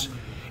it was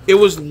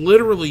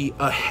literally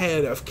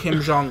ahead of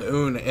Kim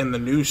Jong-un in the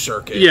news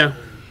circuit. Yeah.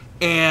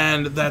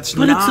 And that's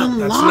but not. It's a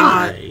that's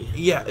lie. Not.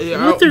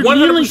 Yeah. What they're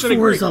kneeling for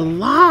agree. is a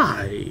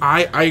lie.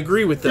 I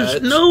agree with that.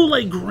 There's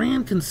no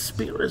grand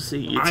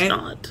conspiracy. It's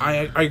not.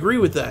 I agree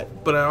with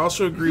that, but I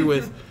also agree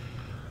with.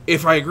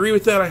 If I agree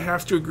with that, I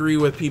have to agree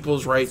with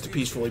people's right to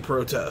peacefully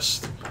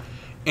protest.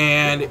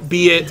 And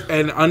be it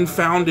an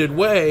unfounded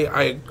way,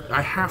 I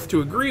have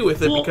to agree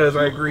with it because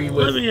I agree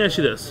with. Let me ask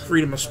you this: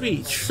 freedom of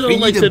speech. So,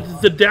 like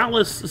the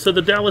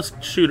Dallas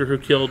shooter who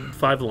killed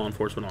 5 law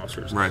enforcement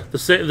officers, right?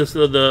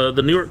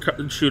 The New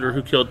York shooter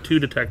who killed 2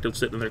 detectives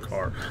sitting in their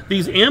car.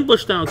 These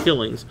ambush-style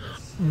killings,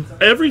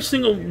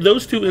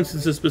 those 2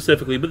 instances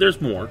specifically, but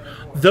there's more.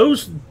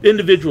 Those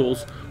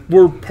individuals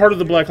were part of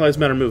the Black Lives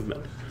Matter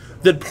movement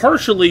that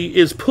partially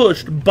is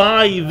pushed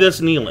by this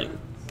kneeling.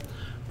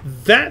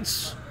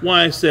 That's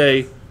why I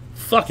say,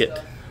 fuck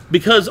it.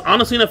 Because,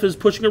 honestly enough, is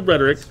pushing a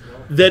rhetoric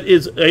that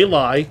is a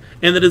lie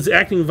and that is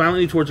acting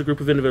violently towards a group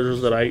of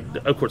individuals that I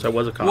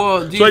was a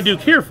cop. So I do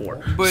care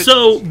for.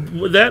 So,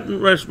 with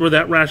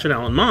that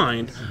rationale in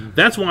mind,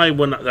 that's why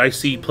when I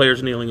see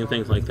players kneeling and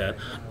things like that,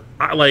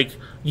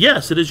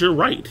 yes, it is your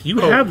right. You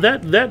have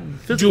that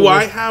physical...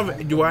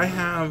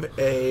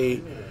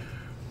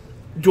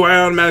 Do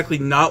I automatically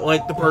not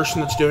like the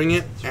person that's doing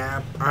it?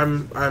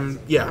 I'm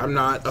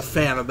not a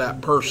fan of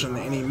that person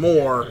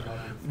anymore.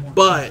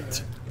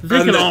 But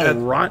They can all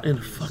rot in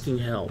fucking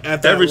hell.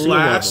 At that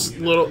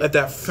at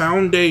that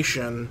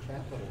foundation,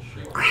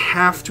 I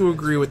have to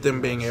agree with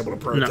them being able to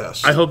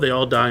protest. No, I hope they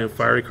all die in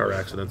fiery car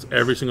accidents.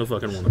 Every single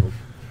fucking one of them.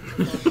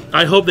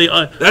 I hope they.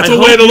 That's a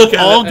way to look at it.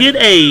 All get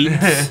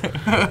AIDS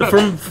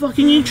from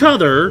fucking each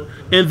other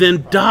and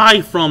then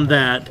die from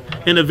that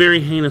in a very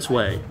heinous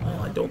way.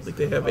 I don't think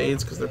they have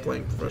AIDS because they're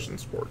playing professional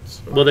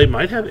sports. Well, they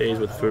might have AIDS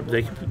with.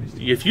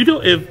 If you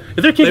don't, if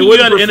they're kicking you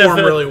out of NFL,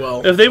 really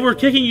well. If they were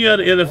kicking you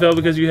out of NFL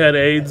because you had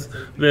AIDS,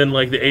 then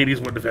like the '80s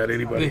wouldn't have had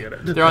anybody in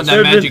it. They're on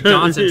that Magic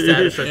Johnson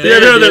status. Right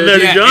there. They're on that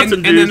Magic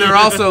Johnson. And then they're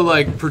also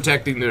like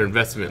protecting their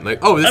investment. Like,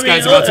 oh, this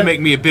guy's about to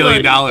make me $1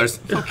 billion. Oh,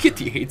 get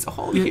the AIDS.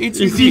 All the AIDS.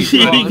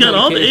 You got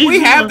all the AIDS.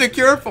 We have the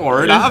cure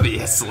for it,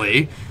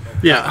 obviously.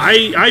 Yeah,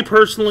 I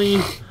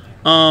personally.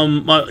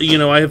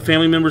 I have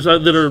family members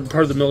that are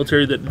part of the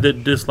military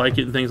that dislike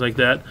it and things like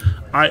that.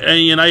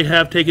 I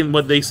have taken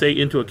what they say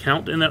into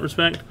account in that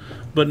respect,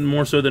 but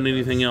more so than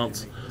anything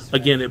else.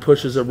 Again, it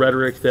pushes a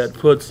rhetoric that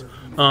puts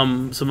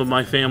some of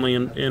my family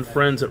and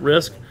friends at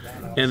risk,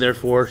 and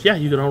therefore, yeah,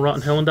 you can all rot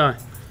in hell and die.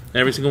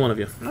 Every single one of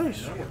you.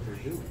 Nice.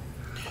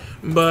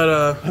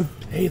 But,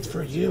 hey, it's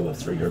for you.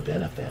 It's for your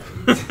benefit.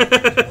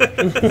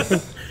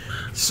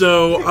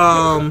 So,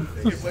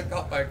 you flick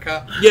off by a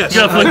cop? Yes.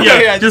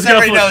 Just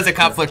everybody knows a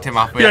cop flicked him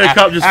off. Yeah, a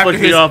cop just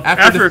flicked me off.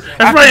 After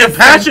my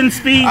impassioned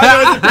speech.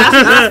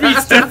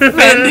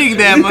 Defending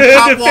them, a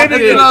cop walked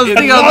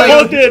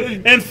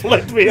in and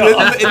flicked me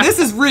off. And this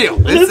is real.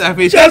 This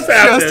just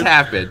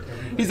happened.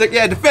 He's like,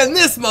 yeah, defend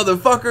this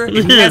motherfucker.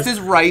 And he has his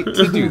right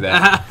to do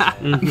that.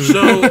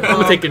 So, I'm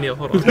going to take a knee.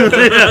 Hold on. Hold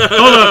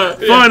on.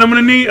 Fine, I'm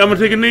going to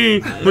take a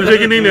knee. I'm going to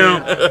take a knee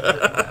now.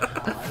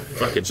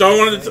 So I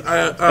wanted to.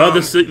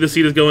 The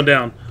seat is going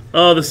down.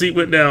 Oh, the seat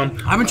went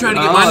down. I've been trying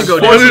to get mine to go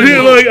down.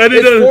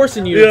 It's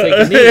forcing you to take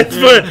a knee.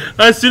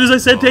 As soon as I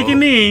said take a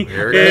knee, it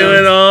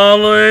went all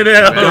the way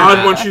down.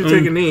 God wants you to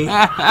take a knee.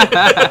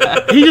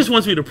 He just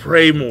wants me to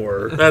pray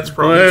more. That's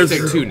probably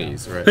take 2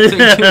 knees, right?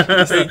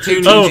 Take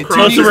 2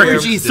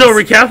 knees. So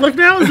we're Catholic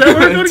now? Is that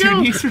where we're going to go?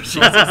 2 knees for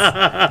Jesus.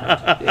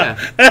 Yeah.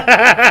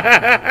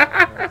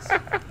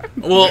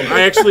 Well,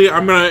 I'm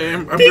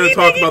gonna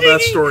talk about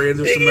that story in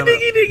just a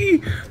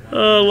minute.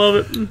 Oh, I love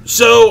it.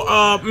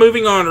 So,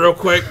 moving on real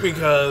quick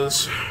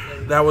because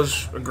that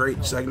was a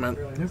great segment.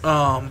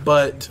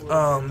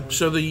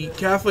 So the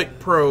Catholic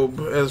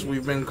probe, as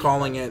we've been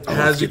calling it,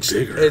 it's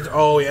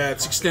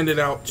extended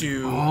out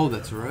to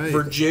that's right.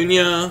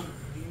 Virginia.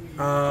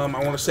 I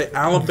want to say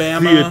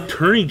Alabama. The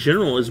Attorney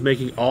General is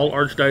making all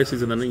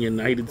archdioceses in the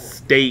United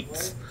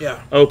States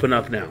open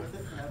up now.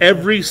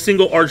 Every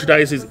single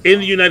archdiocese in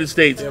the United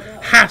States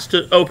has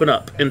to open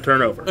up and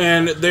turn over.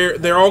 And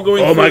they're all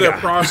going through that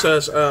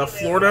process.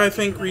 Florida, I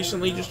think,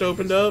 recently just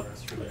opened up.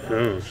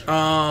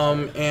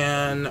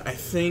 And I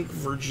think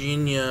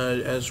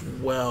Virginia as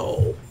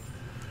well.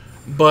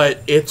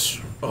 But it's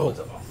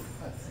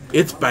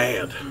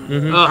bad.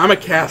 Mm-hmm. I'm a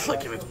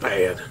Catholic and it's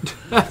bad.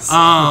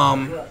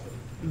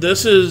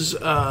 This is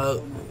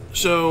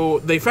so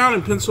they found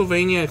in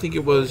Pennsylvania, I think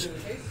it was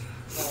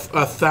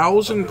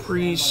 1,000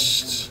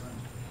 priests.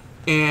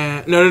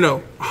 And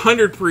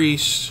 100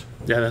 priests.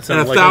 Yeah, that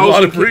sounds like a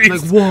lot of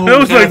priests. That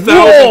was like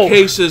 1,000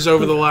 cases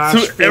over the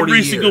last 40 every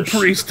years. single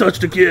priest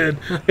touched a kid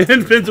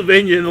in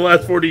Pennsylvania in the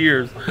last 40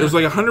 years. It was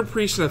like 100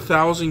 priests and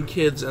 1,000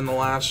 kids in the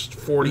last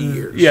 40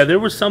 years. Yeah, there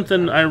was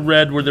something I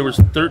read where there was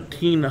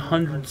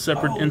 1,300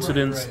 separate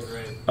incidents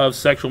of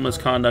sexual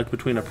misconduct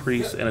between a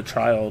priest and a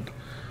child.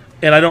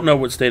 And I don't know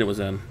what state it was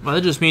in. Well,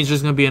 that just means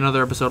there's going to be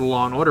another episode of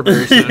Law and Order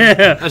very soon.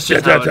 That's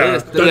just how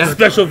it is.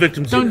 Special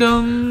Victims Unit.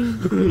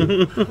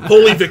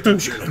 Holy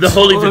Victims Unit. The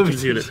Holy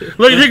Victims Unit.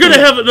 Like, they're going to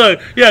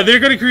have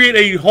they're going to create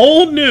a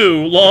whole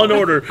new Law and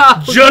Order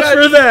just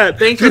for that.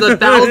 Thanks for the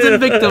 1,000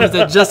 victims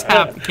that just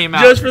came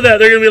out. Just for that,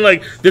 they're going to be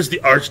like, this is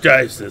the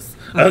Archdiocese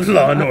of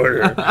Law and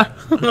Order.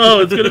 Oh,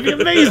 it's going to be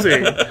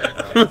amazing.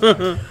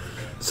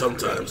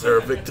 Sometimes there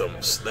are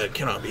victims that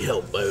cannot be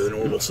helped by the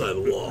normal side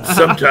of the law.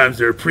 Sometimes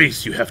there are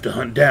priests you have to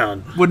hunt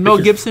down. Would Mel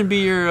Gibson be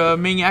your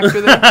main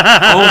actor there? Oh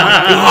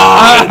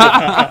my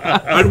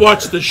God! I'd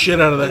watch the shit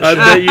out of that shit.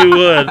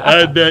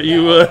 I bet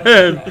you would.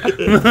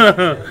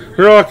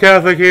 We're all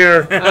Catholic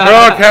here. We're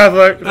all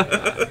Catholic.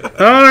 I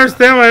don't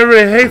understand why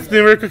everybody hates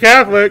me. We're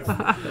Catholics.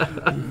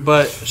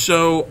 But,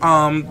 so,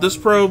 this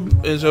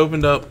probe is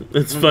opened up.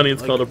 It's funny,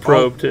 it's called a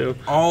probe, too.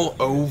 All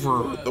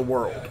over the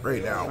world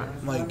right now.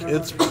 Like,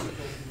 it's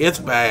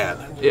bad.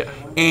 Yeah.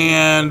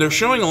 And they're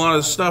showing a lot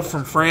of stuff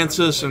from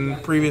Francis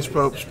and previous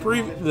popes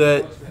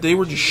that they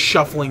were just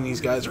shuffling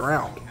these guys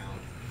around.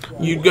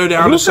 You'd go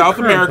down to South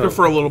America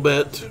for a little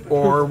bit,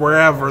 or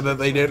wherever, that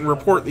they didn't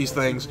report these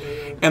things.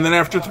 And then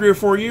after 3 or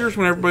 4 years,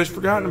 when everybody's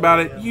forgotten about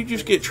it, you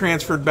just get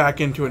transferred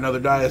back into another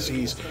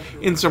diocese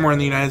in somewhere in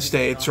the United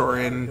States or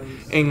in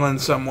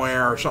England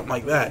somewhere or something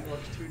like that.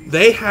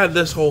 They had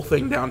this whole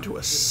thing down to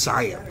a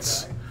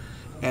science.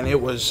 And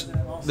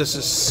this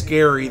is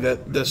scary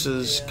that this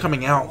is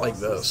coming out like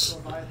this.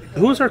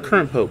 Who is our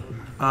current pope?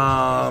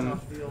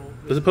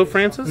 Is it Pope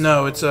Francis?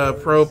 No, it's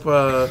Pope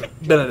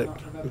Benedict.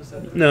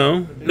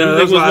 No, No,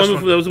 that was the last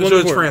one. That was the one So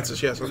it's before.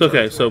 Francis, yes.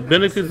 Okay, so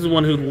Benedict is the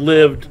one who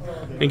lived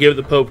and gave it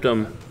the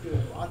popedom,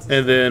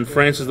 and then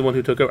Francis is the one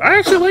who took over. I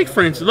actually like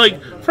Francis,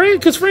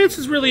 because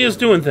Francis really is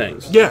doing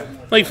things. Yeah.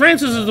 Like,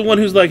 Francis is the one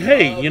who's like,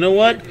 hey, you know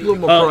what? A little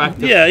more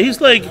proactive. Yeah, he's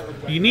like,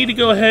 you need to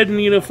go ahead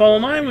and, fall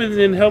in line with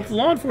and help the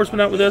law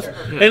enforcement out with this.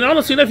 Yeah. And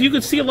honestly enough, you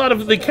can see a lot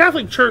of the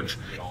Catholic Church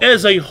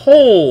as a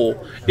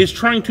whole is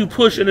trying to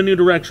push in a new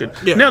direction.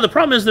 Yeah. Now, the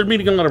problem is they're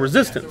meeting a lot of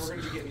resistance.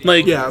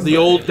 Like, yeah, the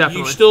old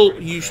definitely.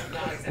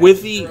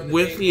 With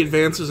the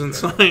advances in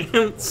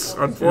science,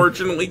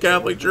 unfortunately,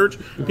 Catholic Church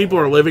people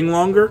are living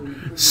longer.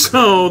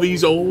 So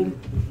these older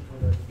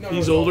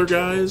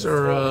guys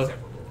are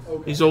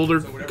these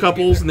older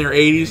couples in their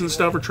 80s and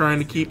stuff are trying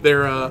to keep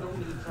their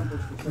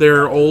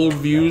old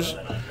views.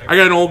 I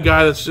got an old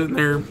guy that's sitting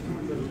there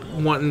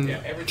wanting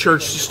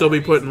church to still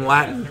be put in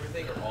Latin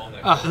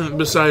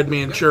beside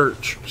me in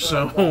church.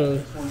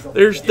 So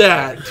there's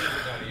that.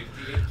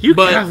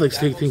 Catholics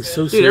take things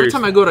so seriously. Every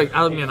time I go to,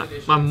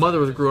 my mother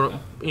was growing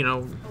up,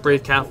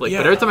 raised Catholic. Yeah.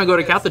 But every time I go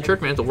to Catholic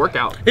church, man, it's a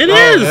workout. It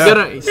is.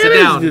 Yeah. Sit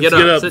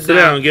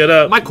down, get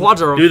up. My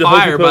quads are on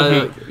fire.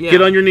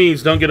 Get on your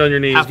knees. Don't get on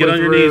your knees. Halfway Get on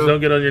your through. knees. Don't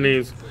get on your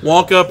knees.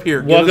 Walk up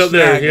here. Walk get up a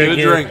snack, there. Get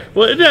a drink.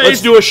 Well, no,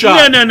 Let's do a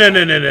shot. No.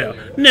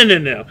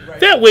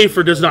 That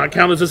wafer does not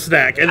count as a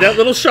snack, and that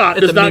little shot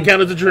does not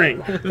count as a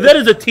drink. That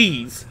is a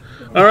tease.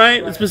 All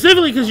right?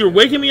 Specifically because you're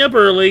waking me up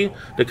early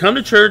to come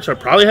to church. I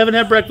probably haven't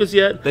had breakfast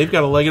yet. They've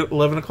got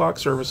 11 o'clock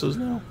services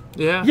now.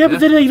 Yeah. Yeah, but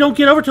then they don't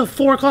get over till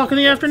 4 o'clock in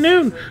the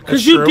afternoon.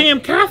 Because you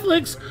damn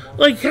Catholics,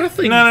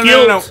 Catholic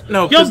guilt.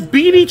 No, y'all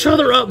beat each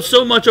other up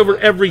so much over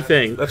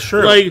everything. That's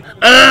true.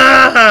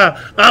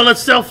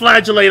 Let's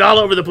self-flagellate all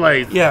over the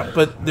place. Yeah,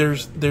 but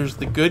there's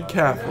the good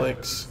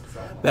Catholics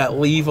that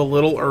leave a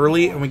little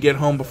early and we get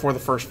home before the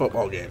first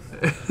football game.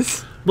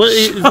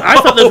 I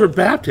thought those were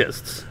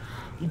Baptists.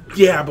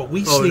 Yeah, but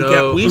we sneak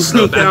out. We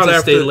sneak out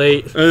after. Stay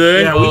late.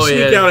 Yeah, we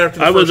sneak out after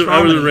the first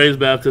I wasn't raised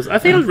Baptist. I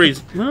think I was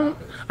raised. Well,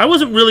 I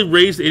wasn't really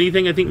raised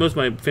anything. I think most of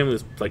my family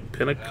was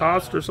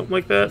Pentecost or something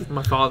like that.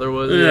 My father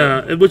was.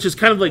 Yeah, which is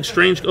kind of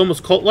strange,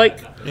 almost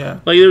cult-like. Yeah,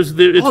 it's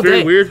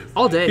very weird.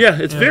 All day.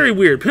 Yeah, it's very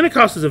weird.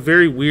 Pentecost is a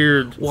very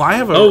weird. Well, I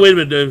have a. Oh wait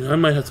a minute, I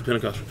might have some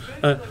Pentecost.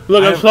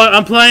 Look,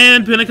 I'm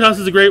playing. Pentecost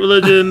is a great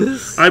religion.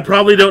 I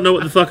probably don't know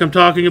what the fuck I'm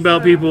talking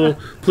about. People,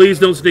 please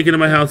don't sneak into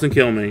my house and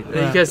kill me. You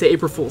gotta say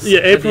April Fools.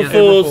 Yeah, April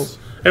Fools.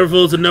 April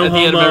Fools and no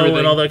homo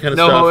and all that kind of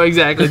stuff. No homo,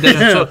 exactly.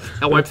 So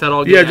that wipes that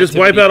all. Yeah, just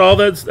wipe out all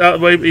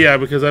that. Yeah,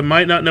 because I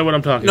might not know what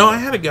I'm talking about. No, I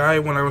had a guy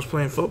when I was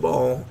playing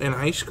football in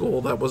high school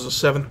that was a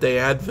Seventh-day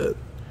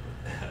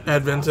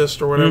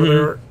Adventist or whatever they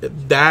were.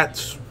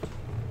 That's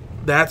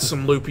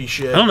some loopy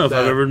shit. I don't know if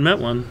I've ever met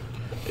one.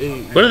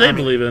 What do they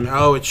believe in?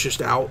 Oh, it's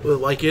just out.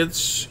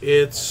 It's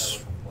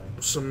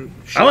some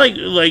shit. I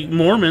like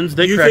Mormons.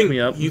 They crack me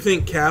up. You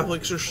think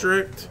Catholics are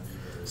strict?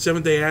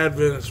 Seventh-day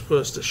Adventists put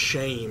us to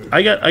shame.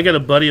 I got a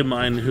buddy of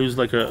mine who's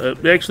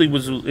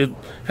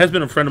has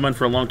been a friend of mine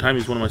for a long time.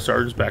 He's one of my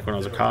sergeants back when I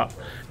was a cop,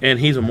 and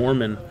he's a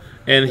Mormon.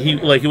 And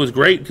it was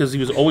great because he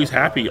was always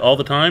happy all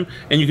the time,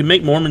 and you could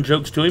make Mormon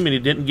jokes to him, and he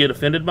didn't get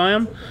offended by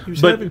them. He was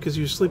happy because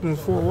he was sleeping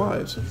with 4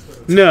 wives.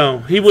 No,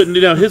 he wouldn't.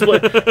 His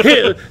wife.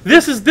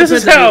 This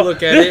is how.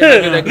 Look at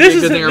it. This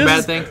is a good thing or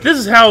bad thing. This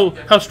is how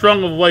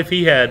strong of a wife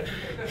he had.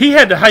 He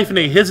had to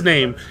hyphenate his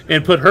name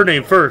and put her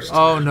name first.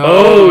 Oh, no.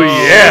 Oh,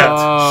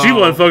 yeah. She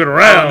wasn't fucking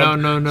around. Oh,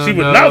 no. She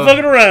was not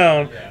fucking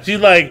around. She's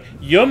like,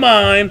 you're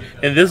mine,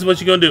 and this is what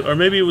you're going to do. Or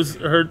maybe it was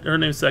her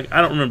name's second. I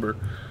don't remember.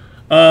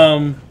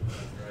 That's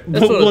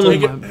what I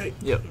told my...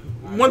 Yep.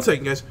 1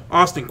 second, guys.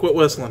 Austin, quit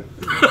whistling.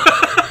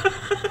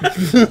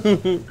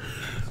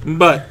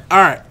 But, all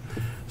right.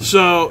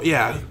 So,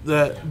 yeah.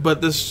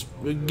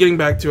 Getting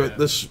back to it,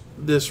 this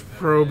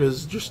probe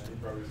is just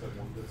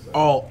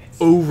all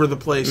over the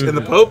place. Mm-hmm. And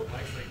the Pope,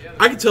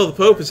 I can tell the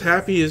Pope is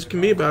happy as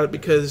can be about it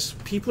because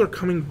people are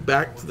coming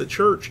back to the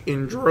church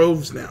in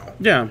droves now.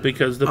 Yeah,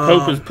 because the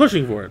Pope is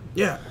pushing for it.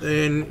 Yeah,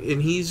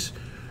 and he's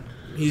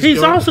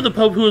also the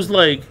Pope who is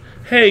like,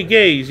 hey,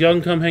 gays, y'all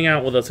can come hang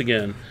out with us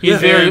again. He's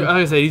very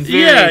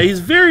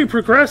he's very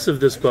progressive,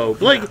 this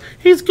Pope. Like,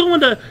 he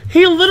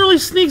literally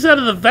sneaks out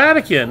of the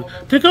Vatican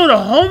to go to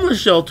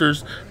homeless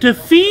shelters to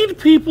feed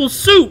people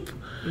soup.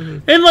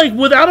 Mm-hmm. And,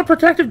 without a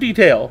protective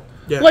detail.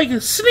 Yeah.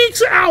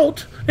 Sneaks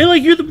out,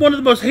 and you're one of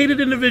the most hated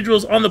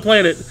individuals on the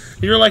planet.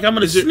 And you're like, I'm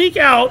going to sneak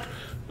out,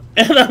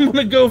 and I'm going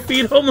to go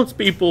feed homeless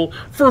people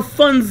for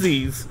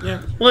funsies.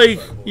 Yeah.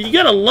 You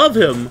got to love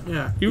him.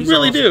 Yeah. You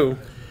really do.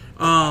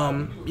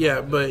 So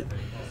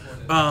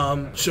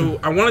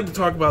I wanted to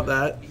talk about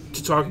that,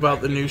 to talk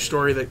about the news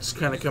story that's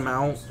kind of come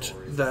out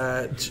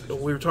that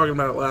we were talking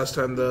about it last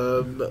time,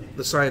 the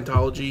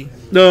Scientology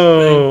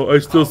thing. I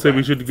still say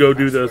we should go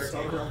do this.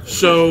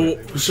 So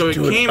it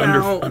came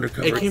out.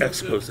 Undercover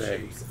expose.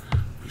 We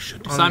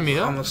should sign me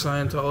up on the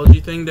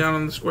Scientology thing down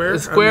on the square. The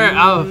square.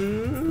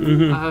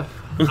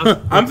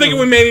 I'm thinking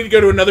we may need to go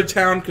to another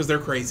town because they're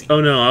crazy.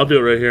 Oh no, I'll do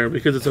it right here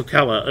because it's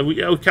Ocala.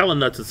 Ocala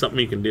nuts is something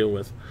you can deal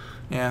with.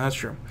 Yeah, that's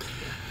true.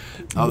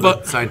 Oh,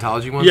 but the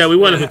Scientology ones? Yeah, we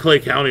went to Clay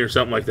County or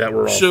something like that.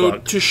 We're all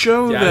fucked. To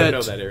show I that,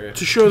 know that area.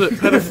 to show that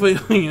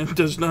pedophilia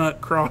does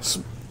not cross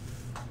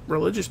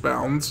religious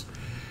bounds,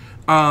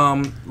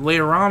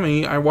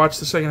 Laorami, I watched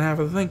the second half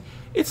of the thing.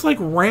 It's like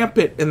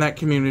rampant in that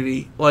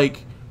community.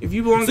 Like, if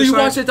you belong to you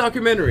watched that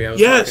documentary I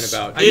was talking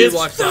about? I did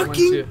watch It's that one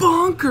fucking too.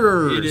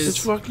 bonkers. It is. It's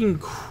fucking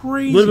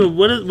crazy.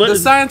 What The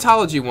is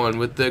Scientology one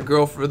with the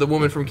girl for the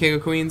woman from King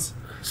of Queens.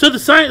 so the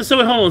science? So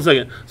wait, hold on a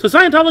second. So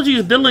Scientology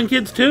is diddling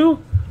kids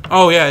too?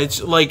 Oh yeah,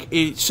 it's like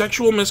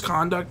sexual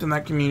misconduct in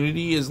that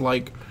community is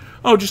like,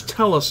 oh, just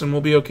tell us and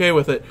we'll be okay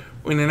with it.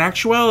 When in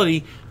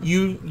actuality,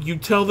 you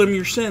tell them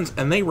your sins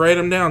and they write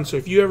them down. So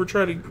if you ever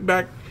try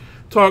to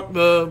talk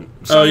the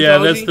Scientology, Oh yeah,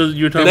 that's the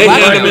you're talking they about.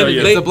 hand them Yeah, in,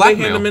 yeah. they, The blackmail.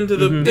 they hand them into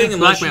the thing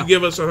unless Blackmail. you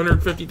give us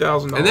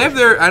 $150,000. And they have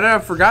their, I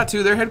forgot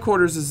to, their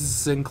headquarters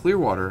is in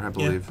Clearwater, I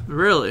believe.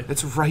 Really?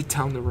 It's right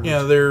down the road.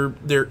 yeah,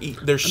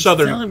 they're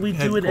southern telling we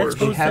do an headquarters.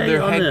 expose They have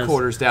their on this.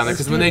 headquarters down there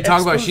because Let's when do they an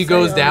talk about, she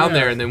expose goes on down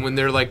there, this. and then when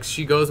they're like,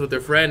 she goes with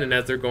their friend, and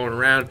as they're going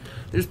around,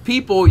 there's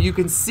people you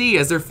can see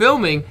as they're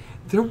filming,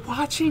 they're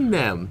watching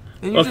them.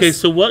 And you're Okay,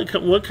 just, so what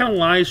kind of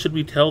lies should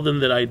we tell them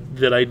that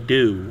I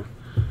do?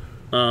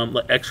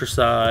 Like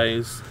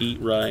exercise,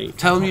 eat right.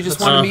 tell them you just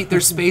want to meet their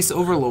space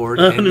overlord.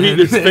 I wanna meet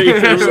their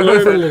space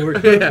overlord.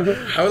 I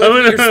would love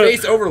to meet your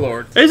space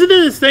overlord. Isn't it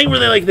this thing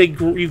where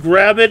you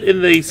grab it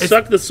and they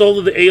suck the soul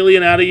of the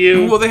alien out of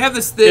you? Well, they have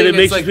this thing. And it It's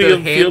makes like you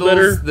the feel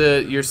handles.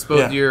 better? You're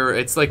supposed. Yeah.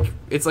 It's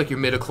like your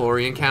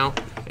midichlorian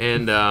count.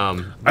 And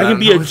I can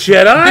be a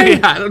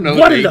Jedi? I don't know What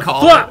what in they the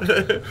call fuck?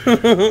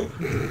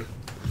 it.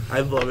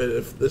 I'd love it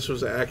if this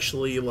was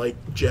actually like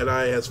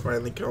Jedi has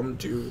finally come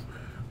to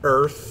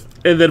Earth.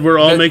 And then we're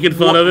all making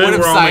fun of it? What if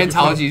We're all making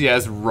fun. Scientology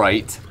is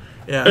right?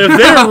 Yeah. If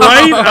they're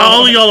right,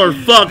 all y'all are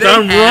fucked.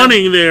 I'm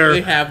running there.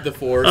 They have the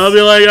Force. I'll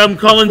be like, I'm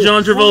calling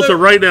John Travolta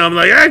right now. I'm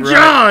like, hey, Right.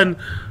 John,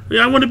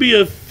 I want to be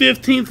a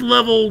 15th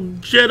level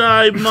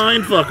Jedi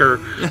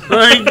mindfucker.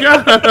 Like,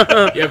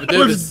 yeah, but they're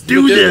let's the,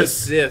 do they're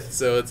this. The Sith,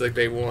 so it's like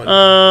they won.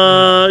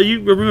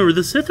 You remember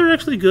the Sith are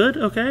actually good.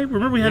 Okay,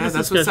 remember we had yeah, this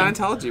that's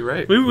discussion. what Scientology,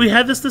 right? We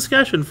had this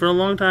discussion for a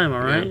long time.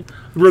 All right,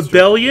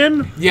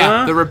 rebellion.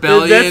 Yeah, huh? the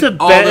rebellion. That's a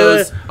all bad,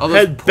 those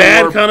had poor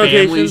bad families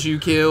connotations. you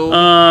killed.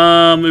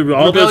 All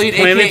Rebellion, those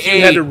planets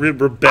you had to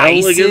rebel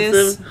ISIS.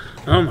 against them.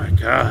 Oh my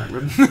god.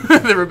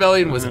 The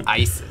rebellion was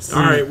ISIS.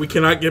 All right, we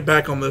cannot get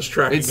back on this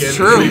track It's again.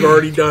 true. We've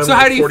already done. So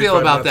how do you feel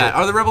 45 about minutes. that?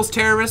 Are the rebels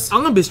terrorists?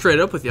 I'm gonna be straight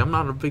up with you. I'm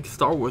not a big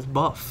Star Wars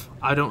buff.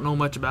 I don't know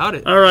much about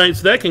it. All right,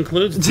 so that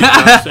concludes the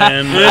podcast,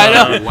 and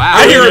I know. Wow.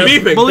 I hear it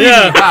beeping. Believe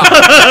Yeah. me.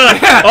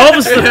 Wow. all of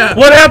a sudden,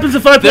 what happens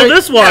if I pull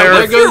this wire?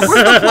 Where's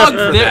the plug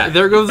for that?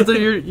 There goes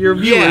your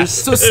viewers. Yeah,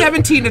 so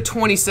 17 to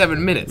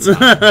 27 minutes.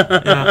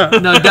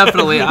 No,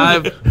 definitely.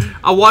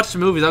 I watch the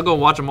movies. I'll go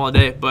watch them all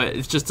day. But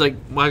it's just like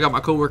when I got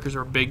my coworkers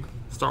are big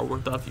Star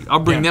Wars stuff. I'll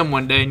bring them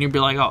one day, and you'll be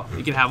like, oh,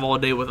 you can have all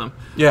day with them.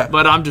 Yeah.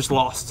 But I'm just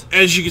lost.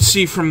 As you can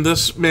see from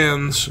this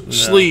man's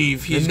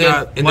sleeve, he's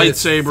got and then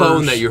it's lightsabers.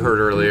 phone that you heard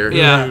earlier.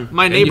 Yeah,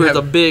 my And you neighbor's have-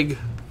 a big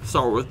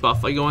Star Wars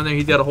buff. I go in there,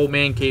 he's got a whole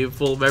man cave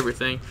full of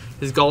everything.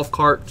 His golf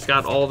cart's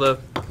got all the,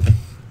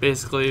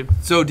 basically.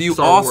 So do you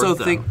Star also Wars,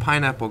 though. think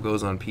pineapple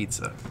goes on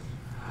pizza?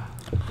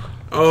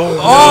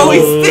 Oh,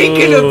 he's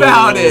thinking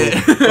about it.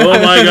 Oh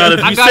my god!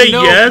 If you say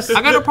yes,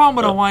 I got no problem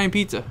with Hawaiian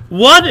pizza.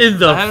 what in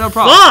the I have no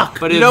problem. fuck?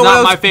 But it's know what not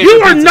else- my favorite.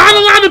 You are pizza. not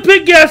allowed to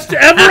pick guests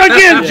ever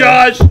again,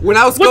 Josh. When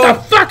I was What going,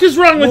 the fuck is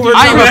wrong with you? we're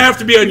Josh? gonna have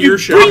to be on your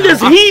show. Bring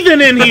this heathen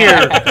in here.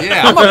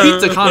 yeah, I'm a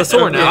pizza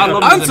connoisseur now. I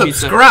love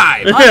pizza.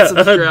 unsubscribe.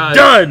 Unsubscribe.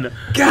 Done.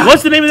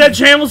 What's the name of that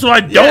channel so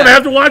I don't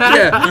have to watch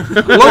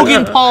it?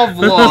 Logan Paul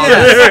vlog.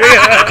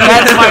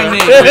 That's my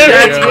name.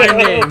 That's my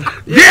name.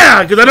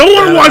 Yeah, because I don't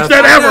want to watch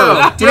that I ever. know.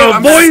 I'm Dude, gonna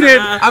avoid it.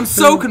 I'm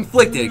so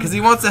conflicted because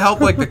he wants to help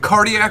like the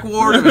cardiac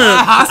ward of a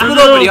hospital,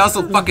 but he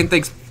also fucking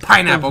thinks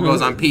pineapple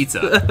goes on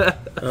pizza.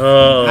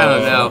 Oh, I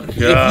don't know.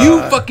 God. If you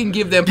fucking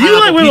give them Do you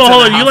pineapple like? Wait, pizza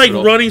hold in on. the You like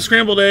hospital- running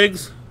scrambled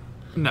eggs?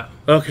 No.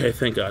 Okay,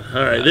 thank God.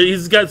 All right,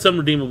 he's got some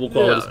redeemable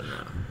qualities.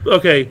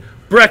 Okay,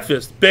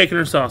 breakfast, bacon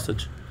or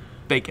sausage?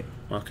 Bacon.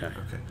 Okay.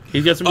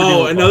 He's got some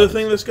redeemable Oh, another qualities.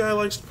 thing this guy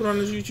likes to put on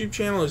his YouTube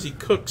channel is he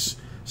cooks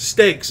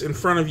steaks in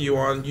front of you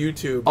on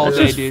YouTube. All That's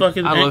day, just dude.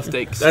 fucking I love egg-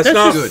 steaks. That's That's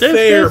not just-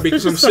 fair that's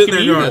because I'm just sitting there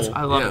fucking going, evil.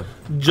 I love Yeah. it.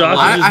 Josh is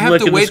I just have to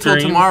licking wait the till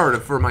screen. tomorrow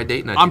for my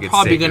date night. I'm to get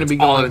probably steak, going to and be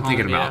it's all going I'm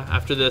thinking home, about. yeah,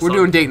 after this. We're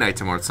doing date night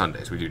tomorrow. It's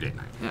Sundays. We do date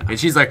night. Yeah. And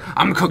she's like,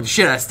 I'm going to cook the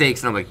shit out of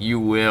steaks. And I'm like, you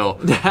will.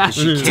 And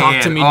she Talk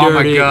can't. to me Oh,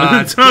 dirty. my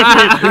God.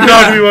 Talk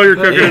to me while you're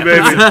cooking it,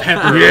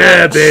 baby.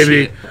 Yeah,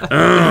 baby.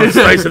 Oh,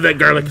 slice of that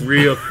garlic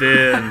real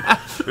thin.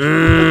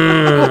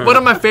 One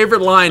of my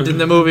favorite lines in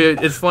the movie,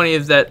 it's funny,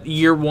 is that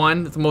Year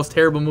One, it's the most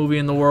terrible movie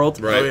in the world.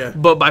 Right. oh yeah.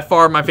 But by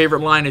far, my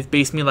favorite line is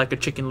 "Base me like a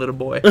chicken, little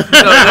boy." So, it's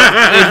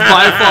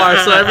by far.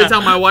 So every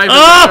time my wife is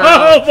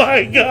Oh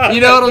my God.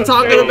 you know what I'm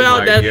talking about?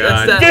 my That's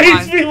God. that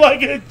Taste line. me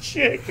like a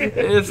chicken.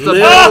 It's the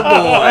little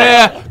boy.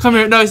 Yeah, come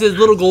here. No, he says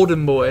little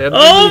golden boy. Oh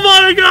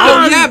my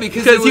God. Oh, yeah,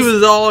 because Because he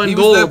was all in he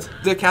gold. was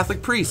the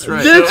Catholic priest,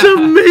 right? That's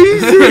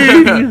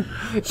amazing.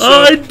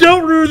 I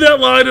don't remember that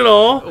line at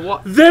all.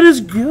 What? That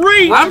is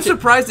great. I'm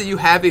surprised that you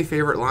have a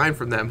favorite line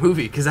from that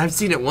movie because I've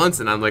seen it once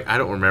and I'm like, I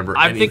don't remember.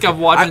 I think I've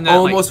watched that. I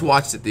almost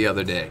watched it the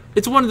other day.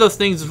 It's one of those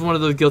things. It's one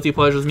of those guilty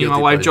pleasures. Me and my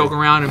wife joke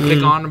around and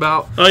pick on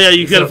about. Oh yeah,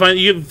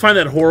 you find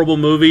that horrible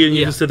movie and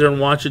you just sit there and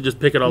watch it, just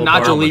pick it all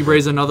apart. Nacho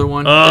Libre's another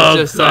one. Oh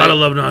it's just, God, I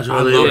love Nacho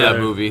Libre. I love that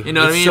movie. You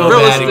know what I mean? So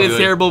Realistically, it's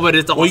terrible, but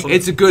it's awesome.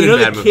 It's a good You know,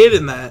 and bad the movie. kid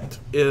in that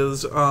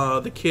is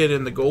the kid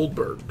in the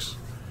Goldbergs.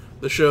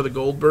 The show The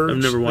Goldbergs. I've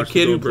never watched The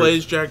kid The who Goldbergs.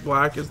 plays Jack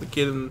Black is the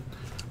kid in...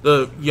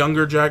 The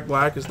younger Jack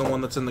Black is the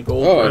one that's in the Oh,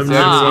 Goldbergs. I've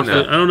never watched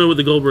it. I don't know what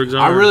the Goldbergs are.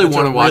 I really It's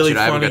want to a watch really it.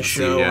 I haven't funny got to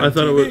see it show. yet.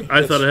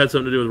 I thought it had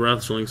something to do with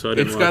wrestling, so I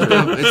didn't watch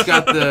it. It's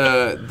got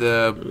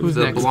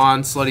the next?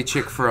 blonde slutty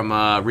chick from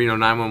Reno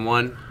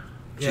 911.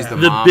 She's the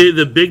The mom.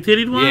 big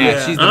titted one.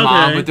 Yeah, she's the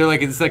mom, but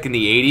it's like in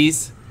the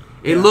 80s.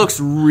 It looks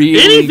really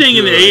anything good.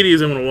 in the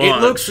 80s I'm gonna watch.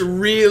 It looks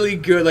really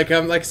good. Like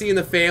I'm like seeing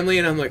the family,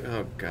 and I'm like,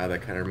 oh god,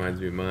 that kind of reminds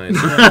me of mine.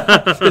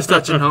 Just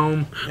touching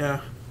home.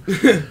 Yeah.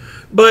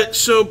 But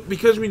so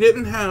because we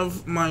didn't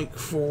have Mike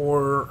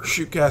for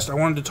Shootcast, I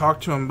wanted to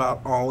talk to him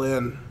about All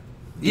In.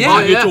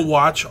 Yeah, Did you get to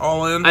watch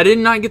All In? I did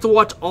not get to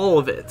watch all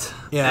of it.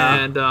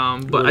 Yeah.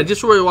 And but I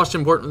just really watched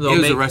important. it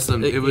was a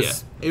wrestling. It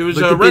was. It was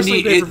like a the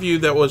wrestling indie- pay-per-view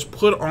that was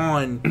put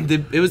on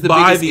It was the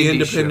by biggest the indie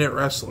independent show.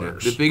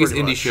 wrestlers. The biggest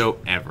pretty indie much. show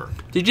ever.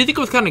 Did you think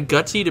it was kind of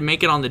gutsy to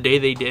make it on the day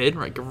they did,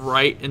 like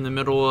right in the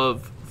middle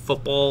of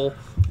football?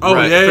 Oh,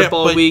 Right. yeah,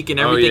 Football but week and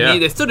everything. yeah.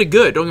 They still did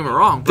good. Don't get me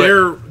wrong.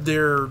 But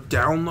their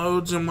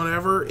downloads and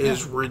whatever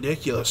is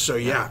ridiculous. So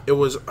yeah, it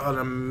was an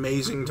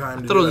amazing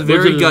time to thought do it was that.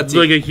 very Was it gutsy.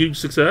 like a huge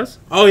success?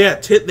 Oh yeah,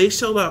 they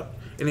sold out.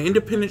 An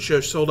independent show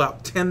sold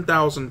out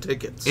 10,000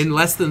 tickets In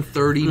less than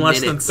 30 in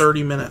minutes. less than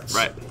 30 minutes.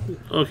 Right.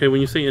 Okay, when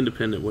you say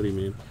independent, what do you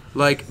mean?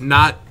 Like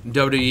not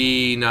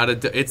WWE, not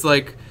a. It's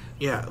like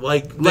Yeah,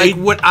 like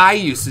what I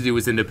used to do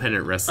was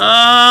independent wrestling.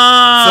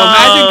 Oh, So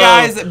imagine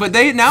guys, but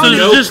they now So they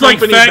it's just like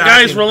company fat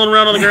guys backing. rolling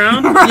around on the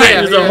ground.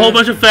 Yeah, There's a whole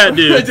bunch of fat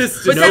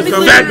dudes. But no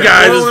technically, fat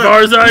guys, as far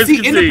as I see,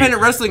 can see.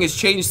 independent wrestling has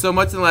changed so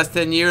much in the last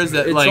 10 years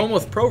that it's like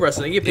almost pro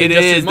wrestling. You get paid it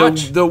just is as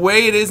much. the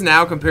way it is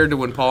now compared to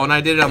when Paul and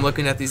I did it. I'm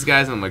looking at these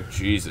guys and I'm like,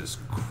 Jesus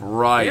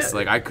Christ! Yeah.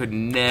 Like I could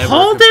never.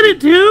 Paul did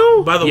it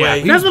too. By the Yeah,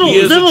 way, he was- he That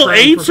is a little trained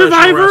AIDS professional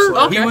survivor? wrestler.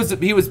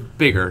 Okay. He was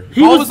bigger.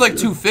 He Paul was- was like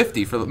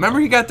 250 for. Remember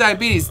he got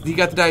diabetes. He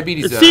got the diabetes.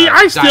 See,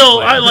 I diet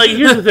still, plan.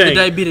 here's the thing.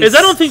 diabetes. Is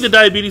I don't think the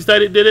diabetes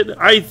diet did it.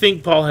 I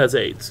think Paul has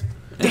AIDS.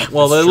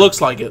 Well, it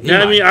looks like it.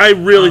 Yeah, I mean, I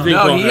really think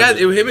No, Paul he has had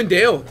it. him and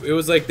Dale. It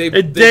was like they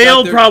Dale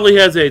got their- probably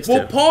has AIDS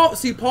Well,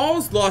 too.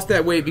 Paul's lost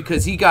that weight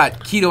because he got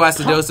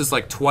ketoacidosis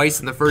like twice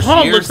in the first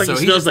Paul year. looks like so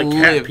he smells just like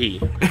cat lived. pee.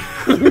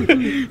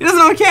 He doesn't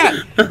own a cat.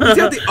 He's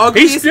got the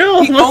ugliest.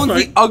 still He looks owns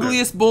like- the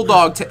ugliest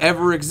bulldog to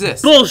ever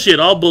exist. Bullshit.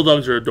 All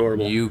bulldogs are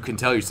adorable. You can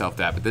tell yourself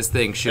that, but this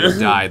thing should have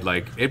died.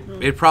 Like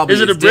it probably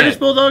Is it a British dead.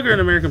 bulldog or an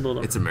American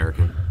bulldog? It's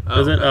American.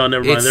 Is it? Oh,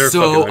 never mind. It's They're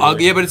so fucking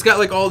ugly. Yeah, but it's got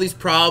like all these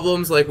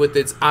problems, like with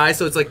its eyes.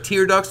 So it's like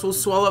tear ducts will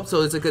swell up.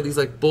 So it's like got these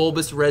like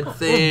bulbous red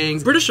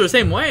things. British are the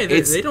same way.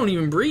 It's- They don't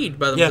even breed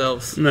by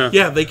themselves. No.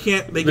 Yeah, they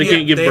can't. They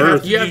can't give they birth.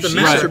 have to You have do to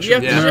master. C-section. You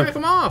have to Yeah. jack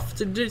them off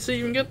so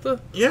you can get the.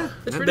 Yeah,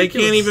 It's they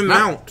ridiculous. can't even Not-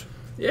 mount.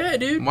 Yeah,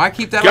 dude. Why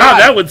keep that? God, alive?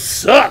 that would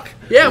suck.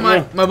 Yeah, my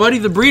buddy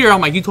the breeder.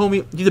 I'm like, you told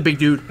me he's a big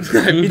dude. He's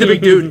a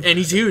big dude, and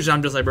he's huge. And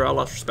I'm just like, bro, I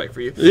lost respect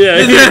for you.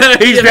 Yeah,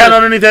 he's down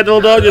underneath that little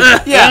dog.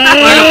 Just,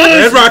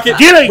 Red Rocket,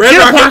 Get it, Red get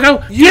it,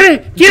 Rocket. Paco.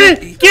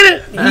 Get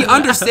it. He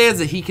understands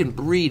that he can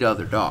breed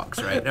other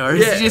dogs, right? Or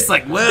he's Yeah. just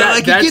like, well, That-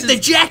 I can that's get the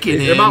his- jacket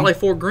They're in. about like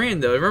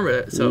 $4,000 though.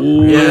 Remember that? So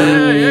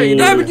Yeah. you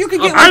know. Yeah, but you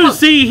can get. I Like, was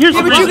see. Here's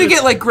yeah, the but you problem. can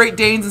get like Great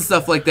Danes and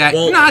stuff like that.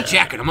 Well- You're not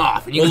jacking them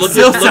off, and you can look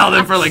still at- sell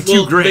them for like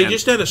Well, $2,000. They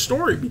just had a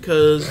story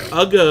because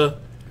UGA,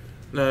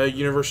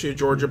 University of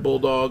Georgia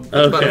Bulldog.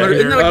 About 100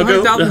 isn't that like I'll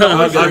go.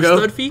 $100,000 for a I'll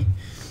stud fee?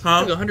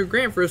 Huh? Like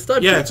 $100,000 for a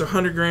stud Yeah, fee. it's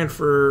 $100,000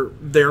 for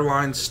their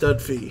line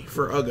stud fee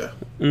for UGA,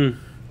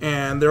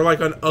 and they're like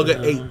on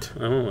UGA 8. I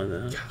don't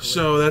like that.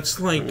 So that's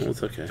like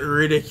It's okay.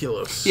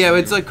 ridiculous. Yeah, but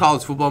it's like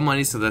college football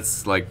money, so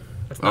that's like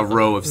a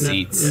row of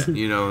seats.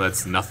 You know,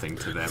 that's nothing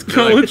to them. They're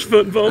like- College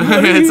football.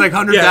 it's like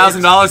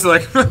 $100,000.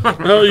 Like,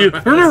 Oh,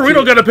 remember, we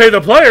don't got to pay the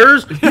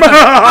players.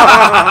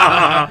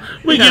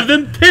 We give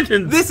them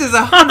pittance. this is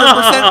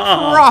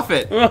 100%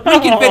 profit. We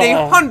can fit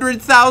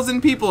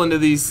 100,000 people into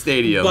these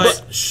stadiums.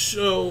 But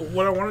so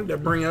what I wanted to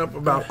bring up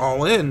about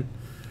All In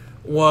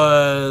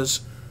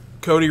was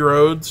Cody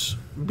Rhodes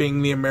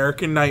being the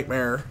American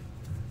Nightmare.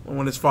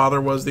 When his father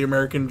was the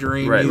American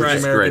Dream, Right, he's right.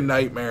 the American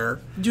Great. Nightmare.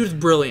 Dude's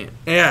brilliant.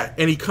 Yeah,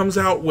 and he comes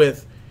out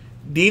with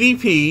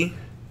DDP,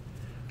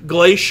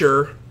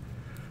 Glacier,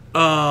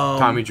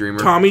 Tommy Dreamer.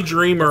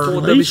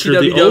 Cool. Glacier,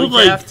 the WCW old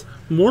like draft.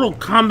 Mortal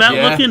Kombat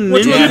Yeah. looking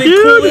Which was ninja the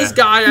dude. coolest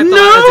guy I thought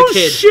No as a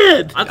kid.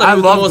 shit. I thought he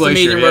was the love most Glacier,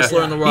 amazing yeah.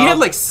 wrestler in the world. He had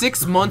like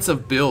 6 months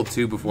of build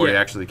too before he Yeah.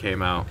 actually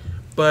came out.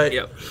 but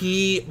Yep.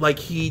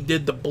 he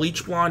did the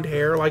bleach blonde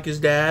hair like his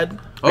dad.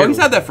 Oh, he's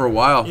had that for a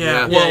while. Yeah,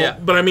 Yeah. well, yeah.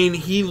 but I mean,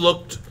 he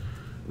looked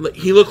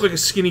He looked like a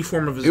skinny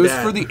form of his dad. It was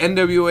for the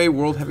NWA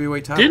World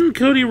Heavyweight title. Didn't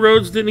Cody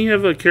Rhodes, didn't he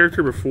have a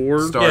character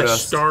before? Stardust. Yeah,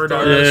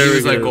 Stardust. Yeah, He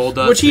was like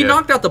Goldust. Which he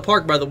knocked out the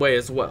park, by the way,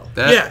 as well.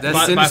 That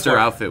by Sinister far.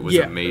 outfit was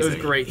amazing. It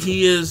was great.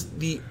 He is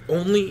the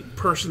only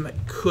person that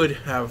could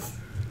have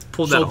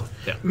Pulled that off.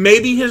 Yeah.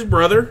 Maybe his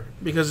brother,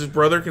 because his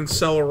brother can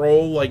sell a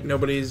role like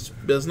nobody's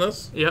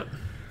business. Yep.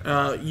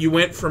 You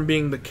went from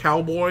being the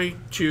cowboy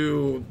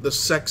to the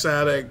sex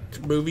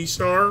addict movie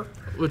star.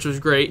 Which was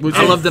great.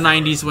 I love the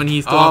 90s when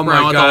he's Oh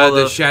my with god, all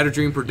the Shattered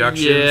Dream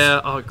Productions.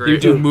 Yeah, oh great. You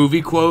do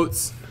movie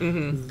quotes.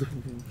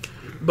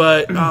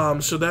 But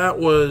so that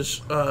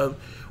was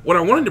what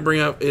I wanted to bring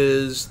up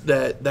is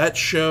that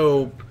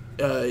show.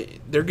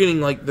 They're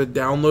getting like the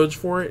downloads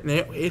for it, and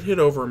it hit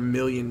over 1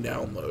 million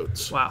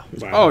downloads. Wow.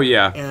 Oh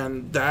yeah.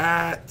 And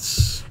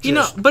that's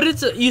but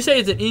you say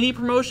it's an indie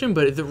promotion,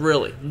 but is it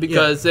really?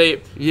 Because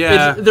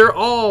Yeah. they're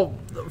all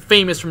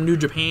famous from New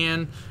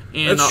Japan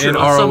and That's true.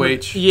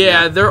 ROH.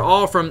 Yeah, they're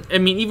all from. I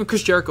mean, even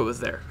Chris Jericho was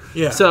there.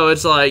 Yeah. So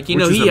it's like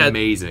Which is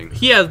amazing.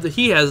 He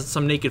has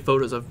some naked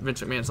photos of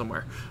Vince McMahon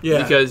somewhere.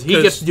 Yeah, because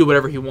he gets to do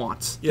whatever he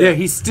wants. Yeah,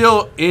 he was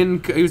still in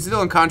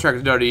contract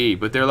with WWE,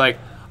 but they're like,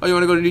 oh, you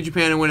want to go to New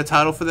Japan and win a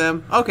title for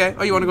them? Okay.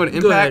 Oh, you want to go to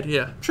Impact? Go ahead,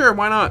 yeah. Sure,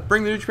 why not?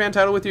 Bring the New Japan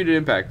title with you to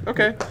Impact.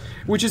 Okay.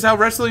 Which is how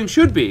wrestling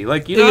should be.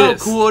 Like, you It know how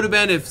is. cool it would have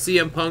been if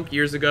CM Punk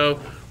years ago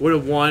would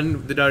have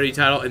won the WWE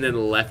title and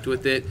then left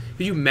with it?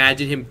 Could you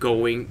imagine him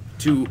going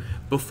to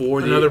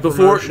Another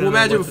promotion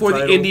imagine with before the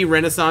the title. indie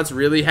renaissance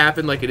really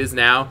happened like it is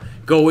now,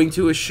 going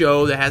to a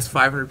show that has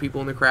 500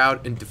 people in the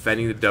crowd and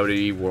defending the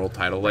WWE World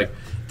title?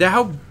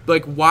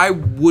 Why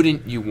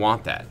wouldn't you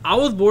want that? I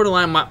was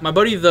borderline. My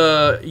buddy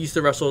used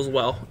to wrestle as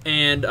well,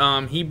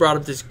 and he brought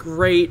up this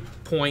great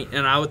point,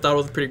 and I thought it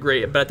was pretty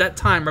great. But at that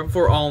time, right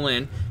before All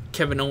In,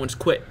 Kevin Owens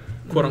quit,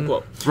 quote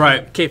unquote.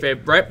 Right.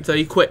 Kayfabe, right? So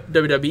he quit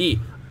WWE.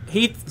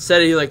 He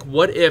said,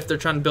 what if they're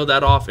trying to build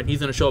that off, and he's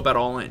going to show up at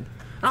All In?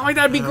 And I'm like,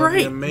 that'd be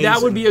great.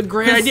 That would be a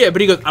great idea.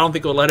 But he goes, I don't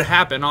think we'll let it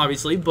happen,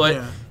 obviously.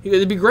 But he goes,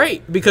 it'd be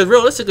great because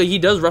realistically, he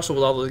does wrestle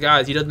with all those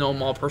guys. He doesn't know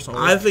them all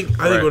personally. I think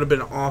it would have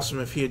been awesome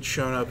if he had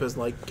shown up as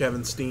like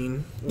Kevin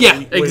Steen.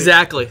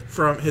 Exactly.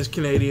 From his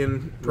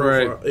Canadian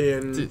profile,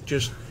 and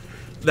just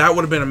that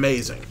would have been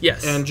amazing.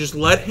 Yes. And just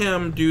let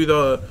him do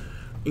the,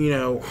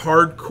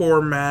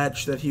 hardcore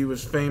match that he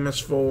was famous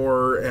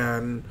for,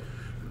 and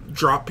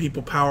drop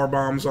people power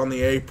bombs on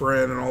the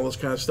apron and all this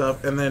kind of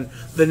stuff. And then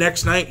the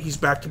next night, he's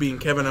back to being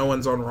Kevin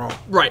Owens on Raw.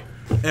 Right.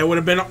 And it would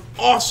have been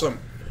awesome.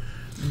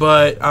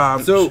 But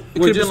so it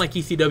could have been like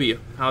ECW,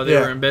 how they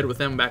were in bed with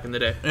them back in the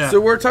day. Yeah.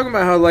 So we're talking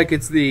about how like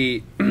it's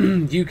the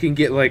you can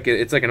get like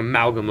it's like an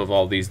amalgam of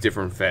all these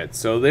different feds.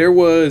 So there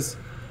was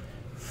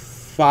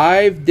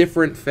 5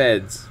 different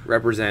feds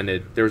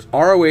represented. There's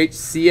ROH,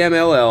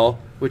 CMLL,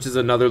 which is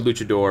another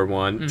luchador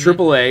one,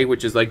 AAA,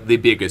 which is like the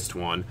biggest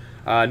one.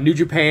 New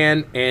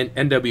Japan and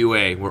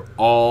NWA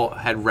all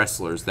had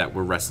wrestlers that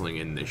were wrestling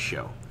in this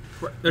show.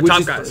 They're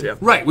top guys, yeah.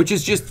 Right, which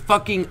is just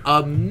fucking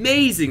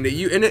amazing that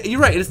and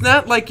you're right, it's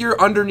not like your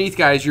underneath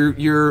guys,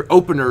 your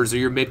openers or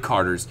your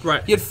mid-carders.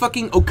 Right. You had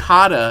fucking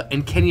Okada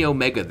and Kenny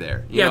Omega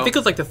there. You know? I think it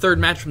was like the third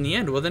match from the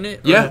end, wasn't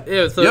it?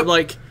 Yeah. So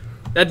like,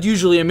 that's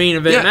usually a main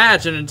event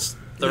match, and it's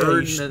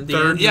third and the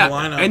end. Yeah.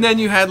 lineup. And then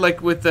you had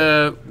like with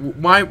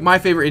my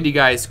favorite indie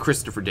guy is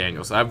Christopher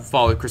Daniels. I've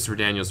followed Christopher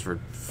Daniels for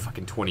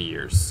fucking 20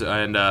 years.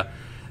 And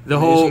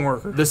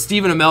the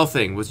Stephen Amell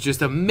thing was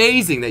just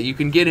amazing that you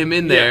can get him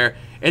in there.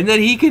 And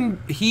then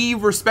he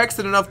respects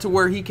it enough to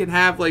where he can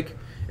have like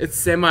a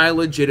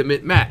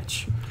semi-legitimate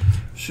match.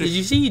 Did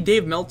you see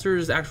Dave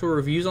Meltzer's actual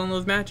reviews on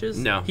those matches?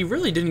 No. He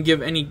really didn't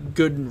give any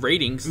good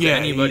ratings to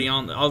anybody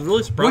on them. I was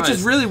really surprised. Which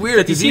is really weird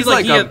because he's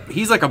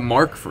like a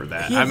mark for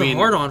that. He has a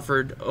hard-on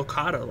for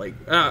Okada,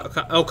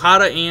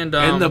 Okada and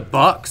the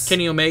Bucks.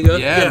 Kenny Omega.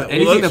 Yeah,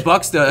 anything the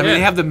Bucks do. I mean,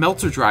 they have the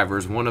Meltzer driver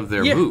as one of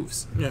their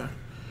moves. Yeah.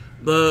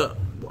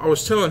 I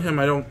was telling him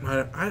I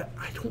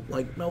don't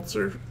like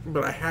Meltzer,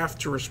 but I have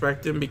to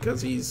respect him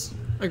because he's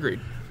agreed.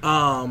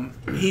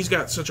 He's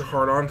got such a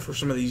hard on for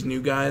some of these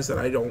new guys that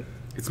I don't.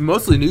 It's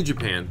mostly New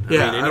Japan.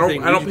 I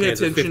don't pay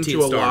attention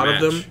to a lot of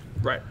them.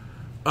 Right.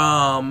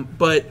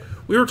 But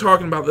we were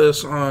talking about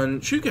this on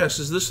Shootcast.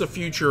 Is this the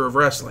future of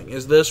wrestling?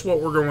 Is this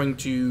what we're going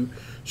to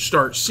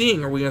start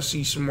seeing? Are we going to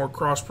see some more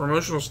cross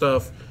promotional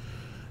stuff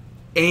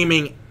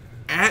aiming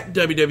at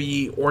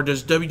WWE, or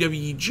does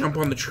WWE jump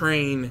on the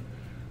train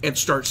and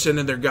start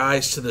sending their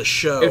guys to the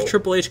show? If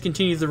Triple H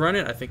continues to run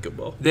it, I think it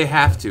will. They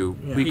have to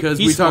because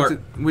He's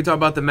we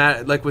talked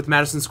about like with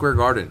Madison Square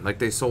Garden, like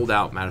they sold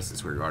out Madison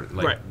Square Garden,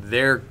 like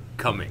they're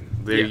coming.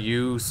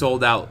 You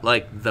sold out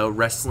like the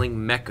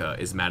wrestling mecca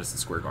is Madison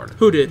Square Garden.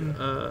 Who did?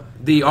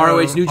 The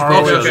ROH New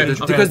Japan show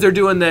okay. because they're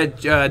doing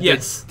that.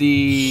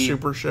 The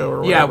Super Show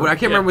or whatever. I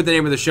can't remember what the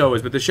name of the show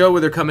is, but the show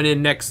where they're coming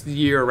in next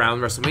year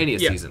around WrestleMania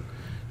season,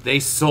 they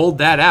sold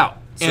that out.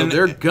 So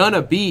they're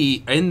gonna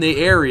be in the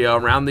area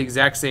around the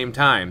exact same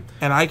time.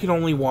 And I can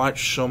only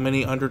watch so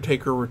many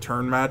Undertaker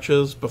return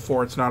matches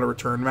before it's not a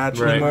return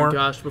match anymore. Oh my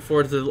gosh, before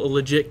it's a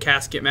legit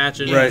casket match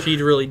and Right.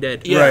 she's really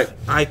dead. Yeah,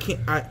 I can't.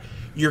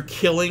 You're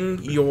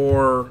killing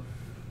your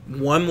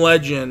one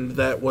legend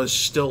that was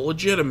still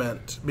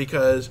legitimate,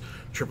 because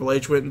Triple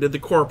H went and did the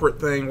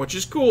corporate thing, which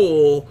is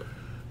cool.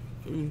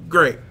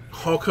 Great.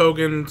 Hulk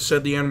Hogan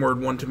said the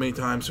N-word one too many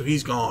times, so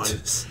he's gone.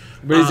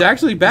 But he's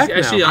actually back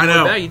now. I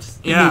know. Back.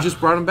 He just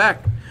brought him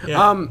back.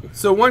 Yeah.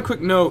 So one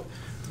quick note.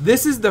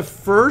 This is the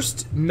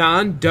first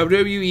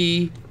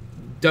non-WWE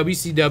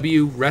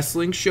WCW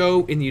wrestling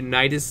show in the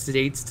United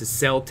States to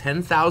sell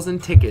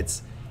 10,000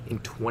 tickets in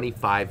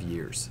 25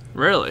 years.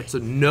 Really? So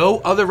no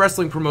other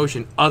wrestling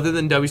promotion other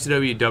than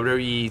WCW,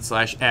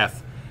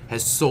 WWE/F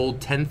has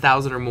sold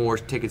 10,000 or more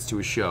tickets to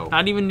a show.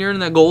 Not even during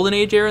the golden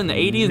age era in the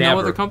 80s? Never. No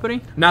other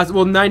company?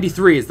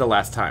 93 is the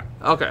last time.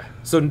 Okay.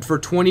 So for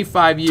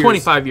 25 years.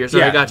 25 years.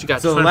 Yeah. I got you.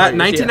 So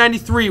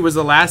 1993 was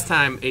the last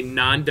time a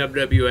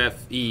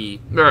non-WWFE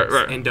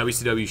and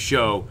WCW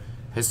show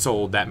has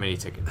sold that many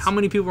tickets. How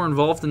many people were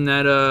involved in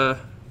that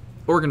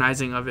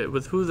organizing of it?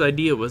 With whose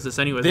idea was this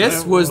anyway?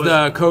 This was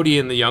the Cody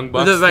and the Young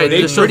Bucks.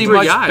 They pretty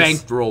much guys.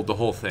 bankrolled the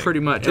whole thing.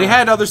 Pretty much. They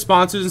had other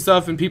sponsors and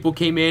stuff, and people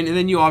came in, and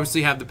then you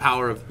obviously have the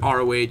power of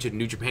ROH and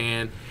New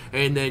Japan,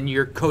 and then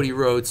you're Cody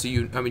Rhodes, so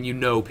you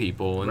know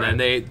people, and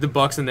then the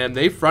Bucks and them,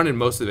 they fronted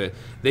most of it.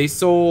 They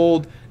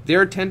sold,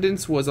 their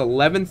attendance was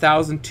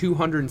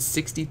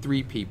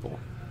 11,263 people.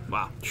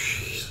 Wow.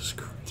 Jesus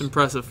Christ. It's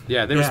impressive.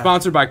 Yeah, they were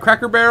sponsored by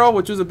Cracker Barrel,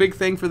 which was a big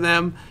thing for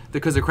them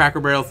because the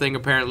Cracker Barrel thing.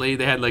 Apparently,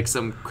 they had like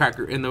some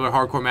cracker in the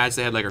hardcore match.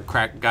 They had like a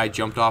guy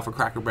jumped off a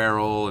Cracker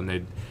Barrel,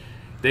 and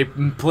they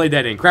played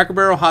that in. Cracker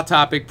Barrel, Hot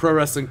Topic, Pro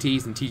Wrestling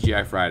Tees, and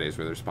TGI Fridays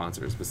were their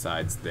sponsors.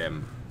 Besides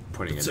them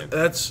putting it in.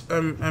 That's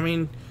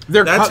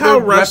that's how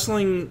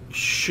wrestling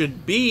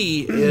should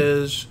be.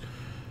 Is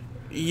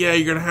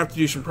you're gonna have to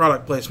do some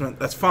product placement.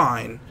 That's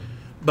fine.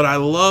 But I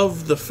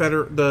love the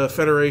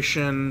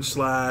federation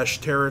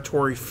 /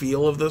 territory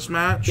feel of this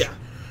match. Yeah.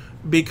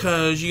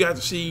 Because you got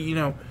to see,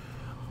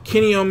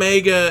 Kenny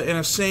Omega in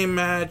a same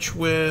match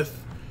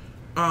with,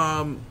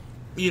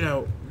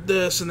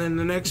 this, and then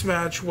the next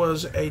match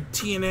was a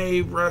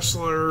TNA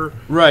wrestler.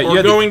 Right.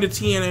 Or going to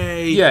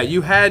TNA. Yeah,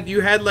 you had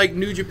like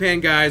New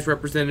Japan guys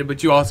represented,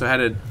 but you also had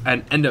an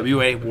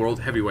NWA World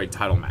Heavyweight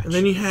title match. And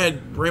then you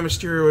had Rey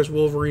Mysterio as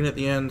Wolverine at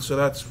the end, so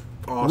that's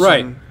awesome.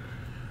 Right.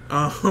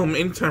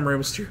 Anytime Rey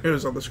Mysterio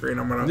is on the screen,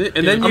 I'm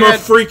gonna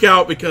freak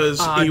out because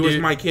he was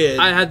my kid.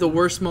 I had the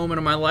worst moment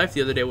of my life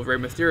the other day with Rey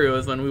Mysterio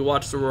is when we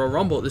watched the Royal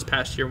Rumble this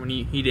past year when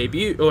he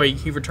debuted. Oh,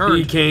 he returned.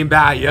 He came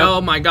back. Yep. Oh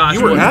my gosh!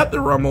 You were at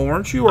the Rumble,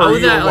 weren't you? Or I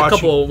was you at were a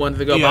couple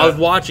months ago. Yeah. But I was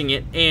watching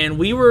it, and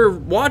we were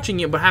watching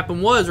it. What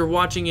happened was we're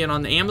watching it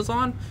on the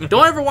Amazon.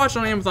 Don't ever watch it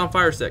on Amazon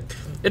Fire Stick.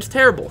 It's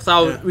terrible.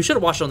 So we should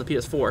have watched it on the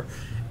PS4.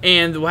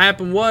 And what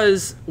happened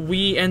was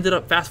we ended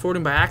up fast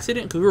forwarding by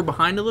accident because we were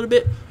behind a little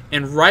bit.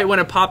 And right when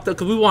it popped up,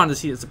 because we wanted to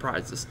see the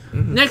surprises.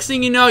 Mm-hmm. Next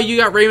thing you know, you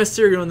got Rey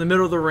Mysterio in the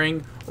middle of the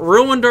ring,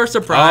 ruined our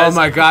surprise. Oh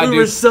my god, we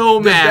were so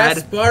mad.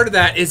 The best part of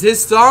that is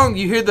his song.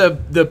 You hear the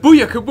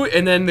booyah kabooyah,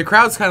 and then the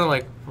crowd's kind of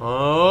like,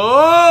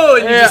 oh,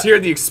 and you just hear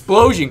the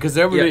explosion because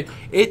everybody.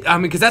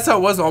 Because that's how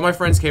it was. All my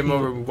friends came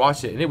over and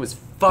watched it, and it was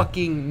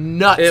fucking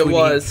nuts. It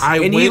was.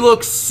 He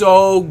looked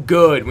so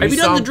good. Have you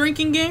done the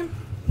drinking game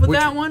with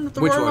that one, with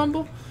the Royal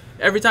Rumble?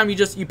 Every time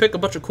you pick a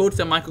bunch of quotes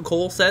that Michael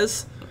Cole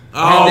says.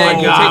 Oh my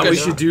god, we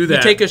should do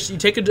that. You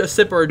take a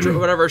sip or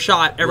whatever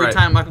shot every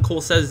time Michael Cole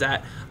says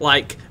that,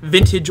 like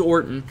vintage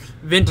Orton,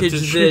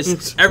 vintage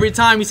this. Every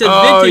time he says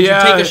vintage, you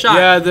take a shot.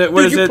 Yeah,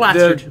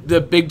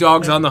 the big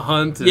dogs on the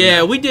hunt.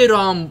 Yeah, we did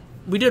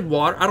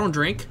water. I don't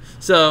drink,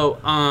 so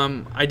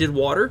I did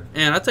water,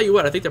 and I tell you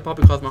what, I think that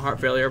probably caused my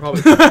heart failure.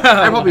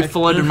 I probably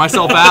flooded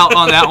myself out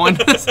on that one.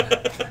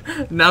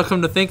 Now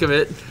come to think of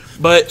it,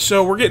 but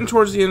so we're getting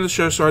towards the end of the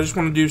show, so I just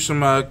want to do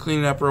some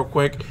cleaning up real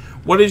quick.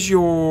 What is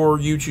your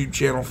YouTube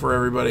channel for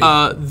everybody?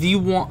 The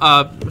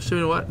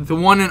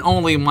one and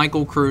only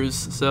Michael Cruz.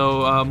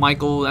 So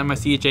Michael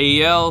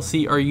MICHAEL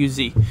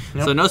CRUZ.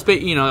 Yep. So no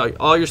space.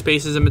 All your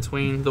spaces in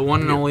between. The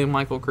one and only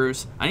Michael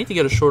Cruz. I need to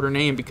get a shorter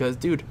name because,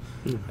 dude,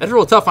 that's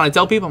real tough. When I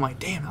tell people, I'm like,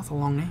 damn, that's a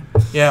long name.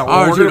 Yeah.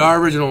 Well, our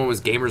original one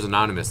was Gamers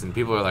Anonymous, and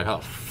people are like, how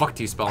the fuck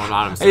do you spell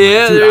anonymous?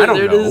 Yeah, like, dude, I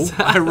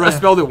don't know. I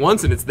spelled it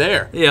once and it's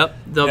there. Yep.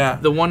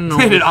 The one and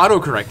only. And it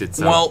auto-corrected.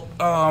 So. Well,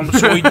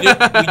 so we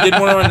did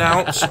want to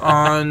announce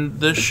on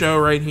this show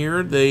right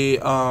here the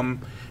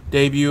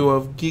debut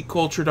of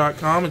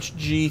geekculture.com. It's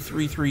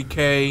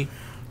G33K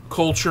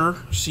Culture,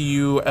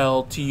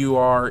 CULTURE.com.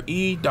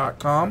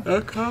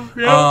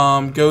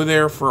 Go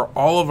there for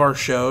all of our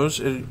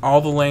shows, all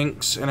the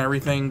links and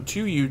everything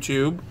to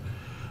YouTube.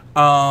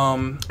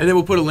 And then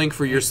we'll put a link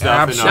for your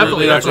stuff.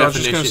 Absolutely, that's what I was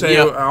just going to say.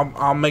 Yep.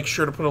 I'll make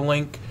sure to put a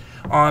link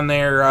on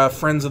there.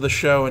 Friends of the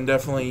show, and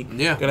definitely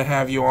going to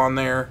have you on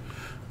there.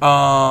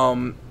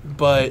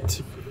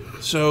 But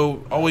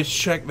so always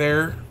check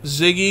there.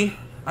 Ziggy,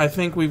 I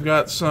think we've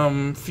got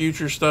some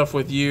future stuff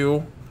with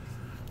you.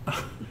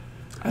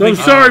 I'm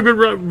sorry,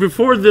 but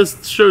before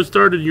this show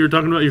started, you were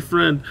talking about your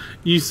friend.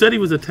 You said he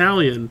was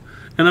Italian,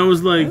 And I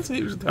was like,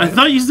 I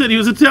thought you said he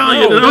was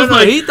Italian. No, and I was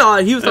like, he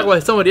thought he was talking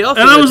about somebody else.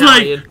 And I was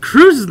Italian. like,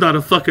 Cruz is not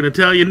a fucking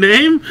Italian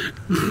name. That's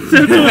what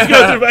was going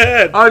through my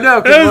head. Oh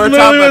no, because we're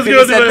talking about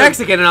people said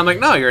Mexican, and I'm like,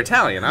 no, you're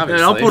Italian,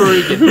 obviously. I'm Puerto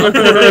Rican.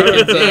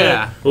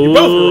 Yeah.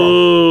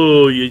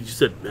 Oh, you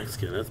said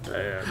Mexican. That's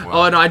bad.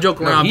 Oh no, I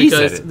joke around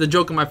because the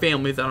joke in my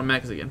family that I'm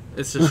Mexican.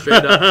 It's just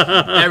straight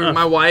up.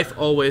 My wife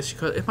always, she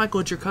goes,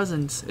 Michael, it's your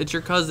cousins. It's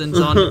your cousins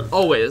on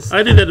always.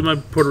 I did that to my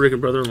Puerto Rican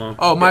brother-in-law.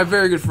 Oh, my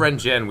very good friend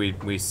Jen, we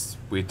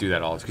do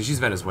that all because she's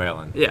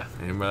Venezuelan. Yeah.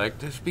 And we're like,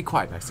 just be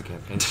quiet, Mexican.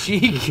 And she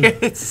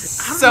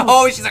gets she's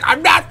like,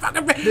 I'm not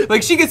fucking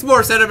like she gets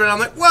more set up, and I'm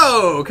like,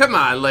 whoa, come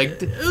on, like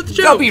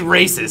don't be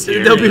racist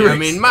here. Don't be racist. I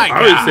mean, my God.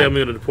 I always say I'm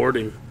going to deport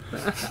him.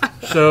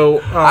 So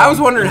I was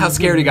wondering how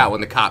scared he got when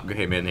the cop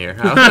came in here. He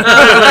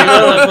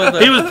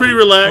was pretty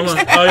relaxed.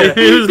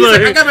 He was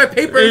like, I got my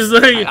papers. He's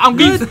like, I'm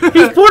good. He's Puerto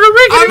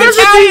Rican. I'm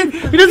Italian.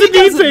 He doesn't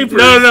need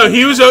papers. No,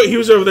 he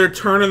was over there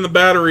turning the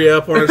battery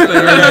up on his thing,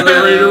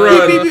 ready to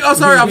run. Beep, beep, beep. Oh,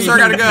 sorry, I'm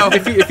sorry, gotta go.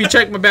 If you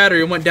check my battery,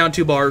 it went down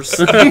 2 bars.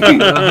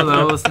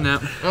 Listen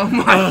up. Oh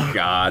my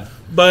God.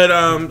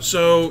 But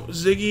so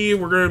Ziggy,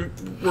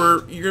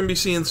 you're gonna be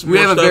seeing some. We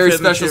more have a stuff very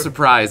hitting the special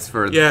surprise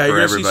for you're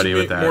gonna everybody see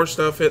with that. more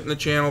stuff hitting the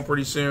channel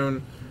pretty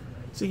soon.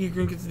 Ziggy, you're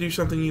gonna get to do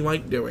something you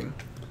like doing.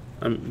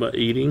 I'm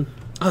eating.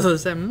 I was gonna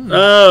say,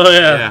 Oh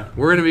yeah. Yeah,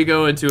 we're gonna be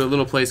going to a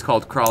little place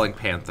called Crawling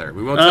Panther.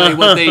 We won't tell you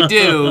what they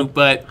do,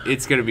 but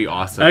it's gonna be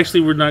awesome.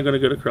 Actually, we're not going to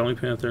go to Crawling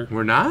Panther.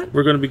 We're not?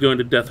 We're going to be going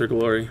to Death or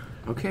Glory.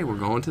 Okay, we're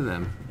going to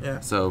them. Yeah.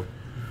 So,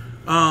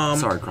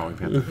 sorry, Crawling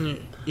Panther.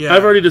 Yeah,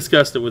 I've already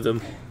discussed it with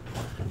them.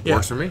 Yeah.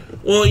 Works for me.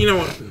 Well, you know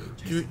what?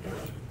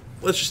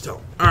 Let's just tell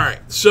them. All right.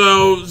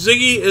 So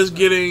Ziggy is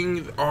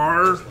getting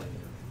our.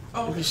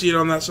 If you see it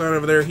on that side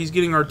over there, he's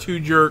getting our 2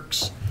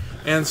 jerks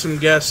and some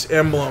guest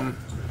emblem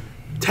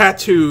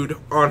tattooed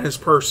on his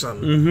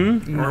person.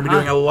 Mm-hmm. We're gonna be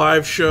doing a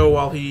live show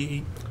while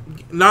he.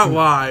 Not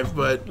live,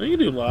 but You can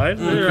do live.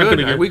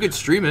 We could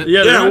stream it.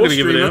 Yeah, they're not we'll going to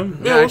give it stream to him.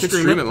 it. Yeah, we'll I could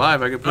stream it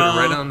live. I could put it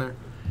right on there.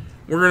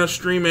 We're gonna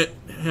stream it.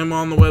 Him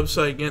on the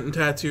website getting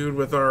tattooed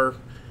with our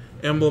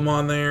emblem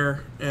on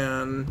there,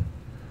 and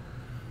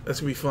that's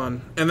gonna be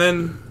fun. And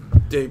then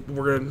Dave,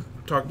 we're gonna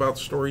talk about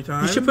story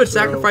time. you should put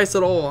sacrifice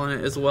it all on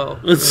it as well.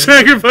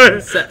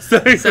 Sacrifice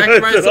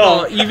Sacrifice it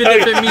all, even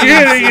if it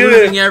means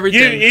losing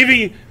everything.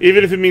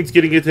 Even if it means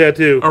getting a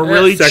tattoo. A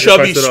really chubby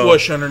Sacrifice it all.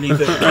 swoosh underneath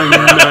it. I'm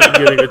not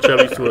getting a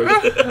chubby swoosh.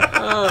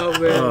 Oh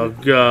man. Oh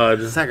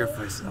God.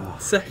 Sacrifice.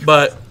 Oh.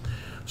 But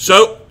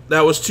so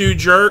that was 2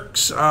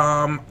 jerks.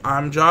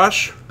 I'm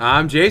Josh.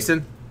 I'm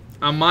Jason.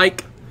 I'm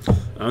Mike.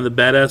 I'm the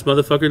badass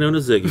motherfucker known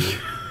as Ziggy.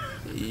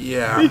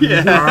 Yeah.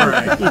 All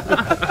right.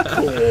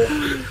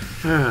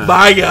 Cool.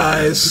 Bye,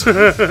 guys.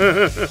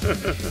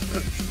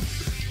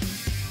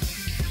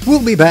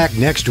 We'll be back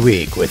next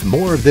week with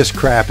more of this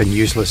crap and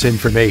useless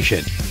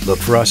information. Look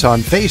for us on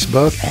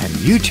Facebook and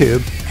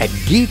YouTube at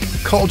Geek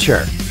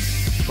Culture.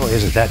 Boy,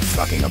 isn't that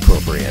fucking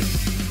appropriate.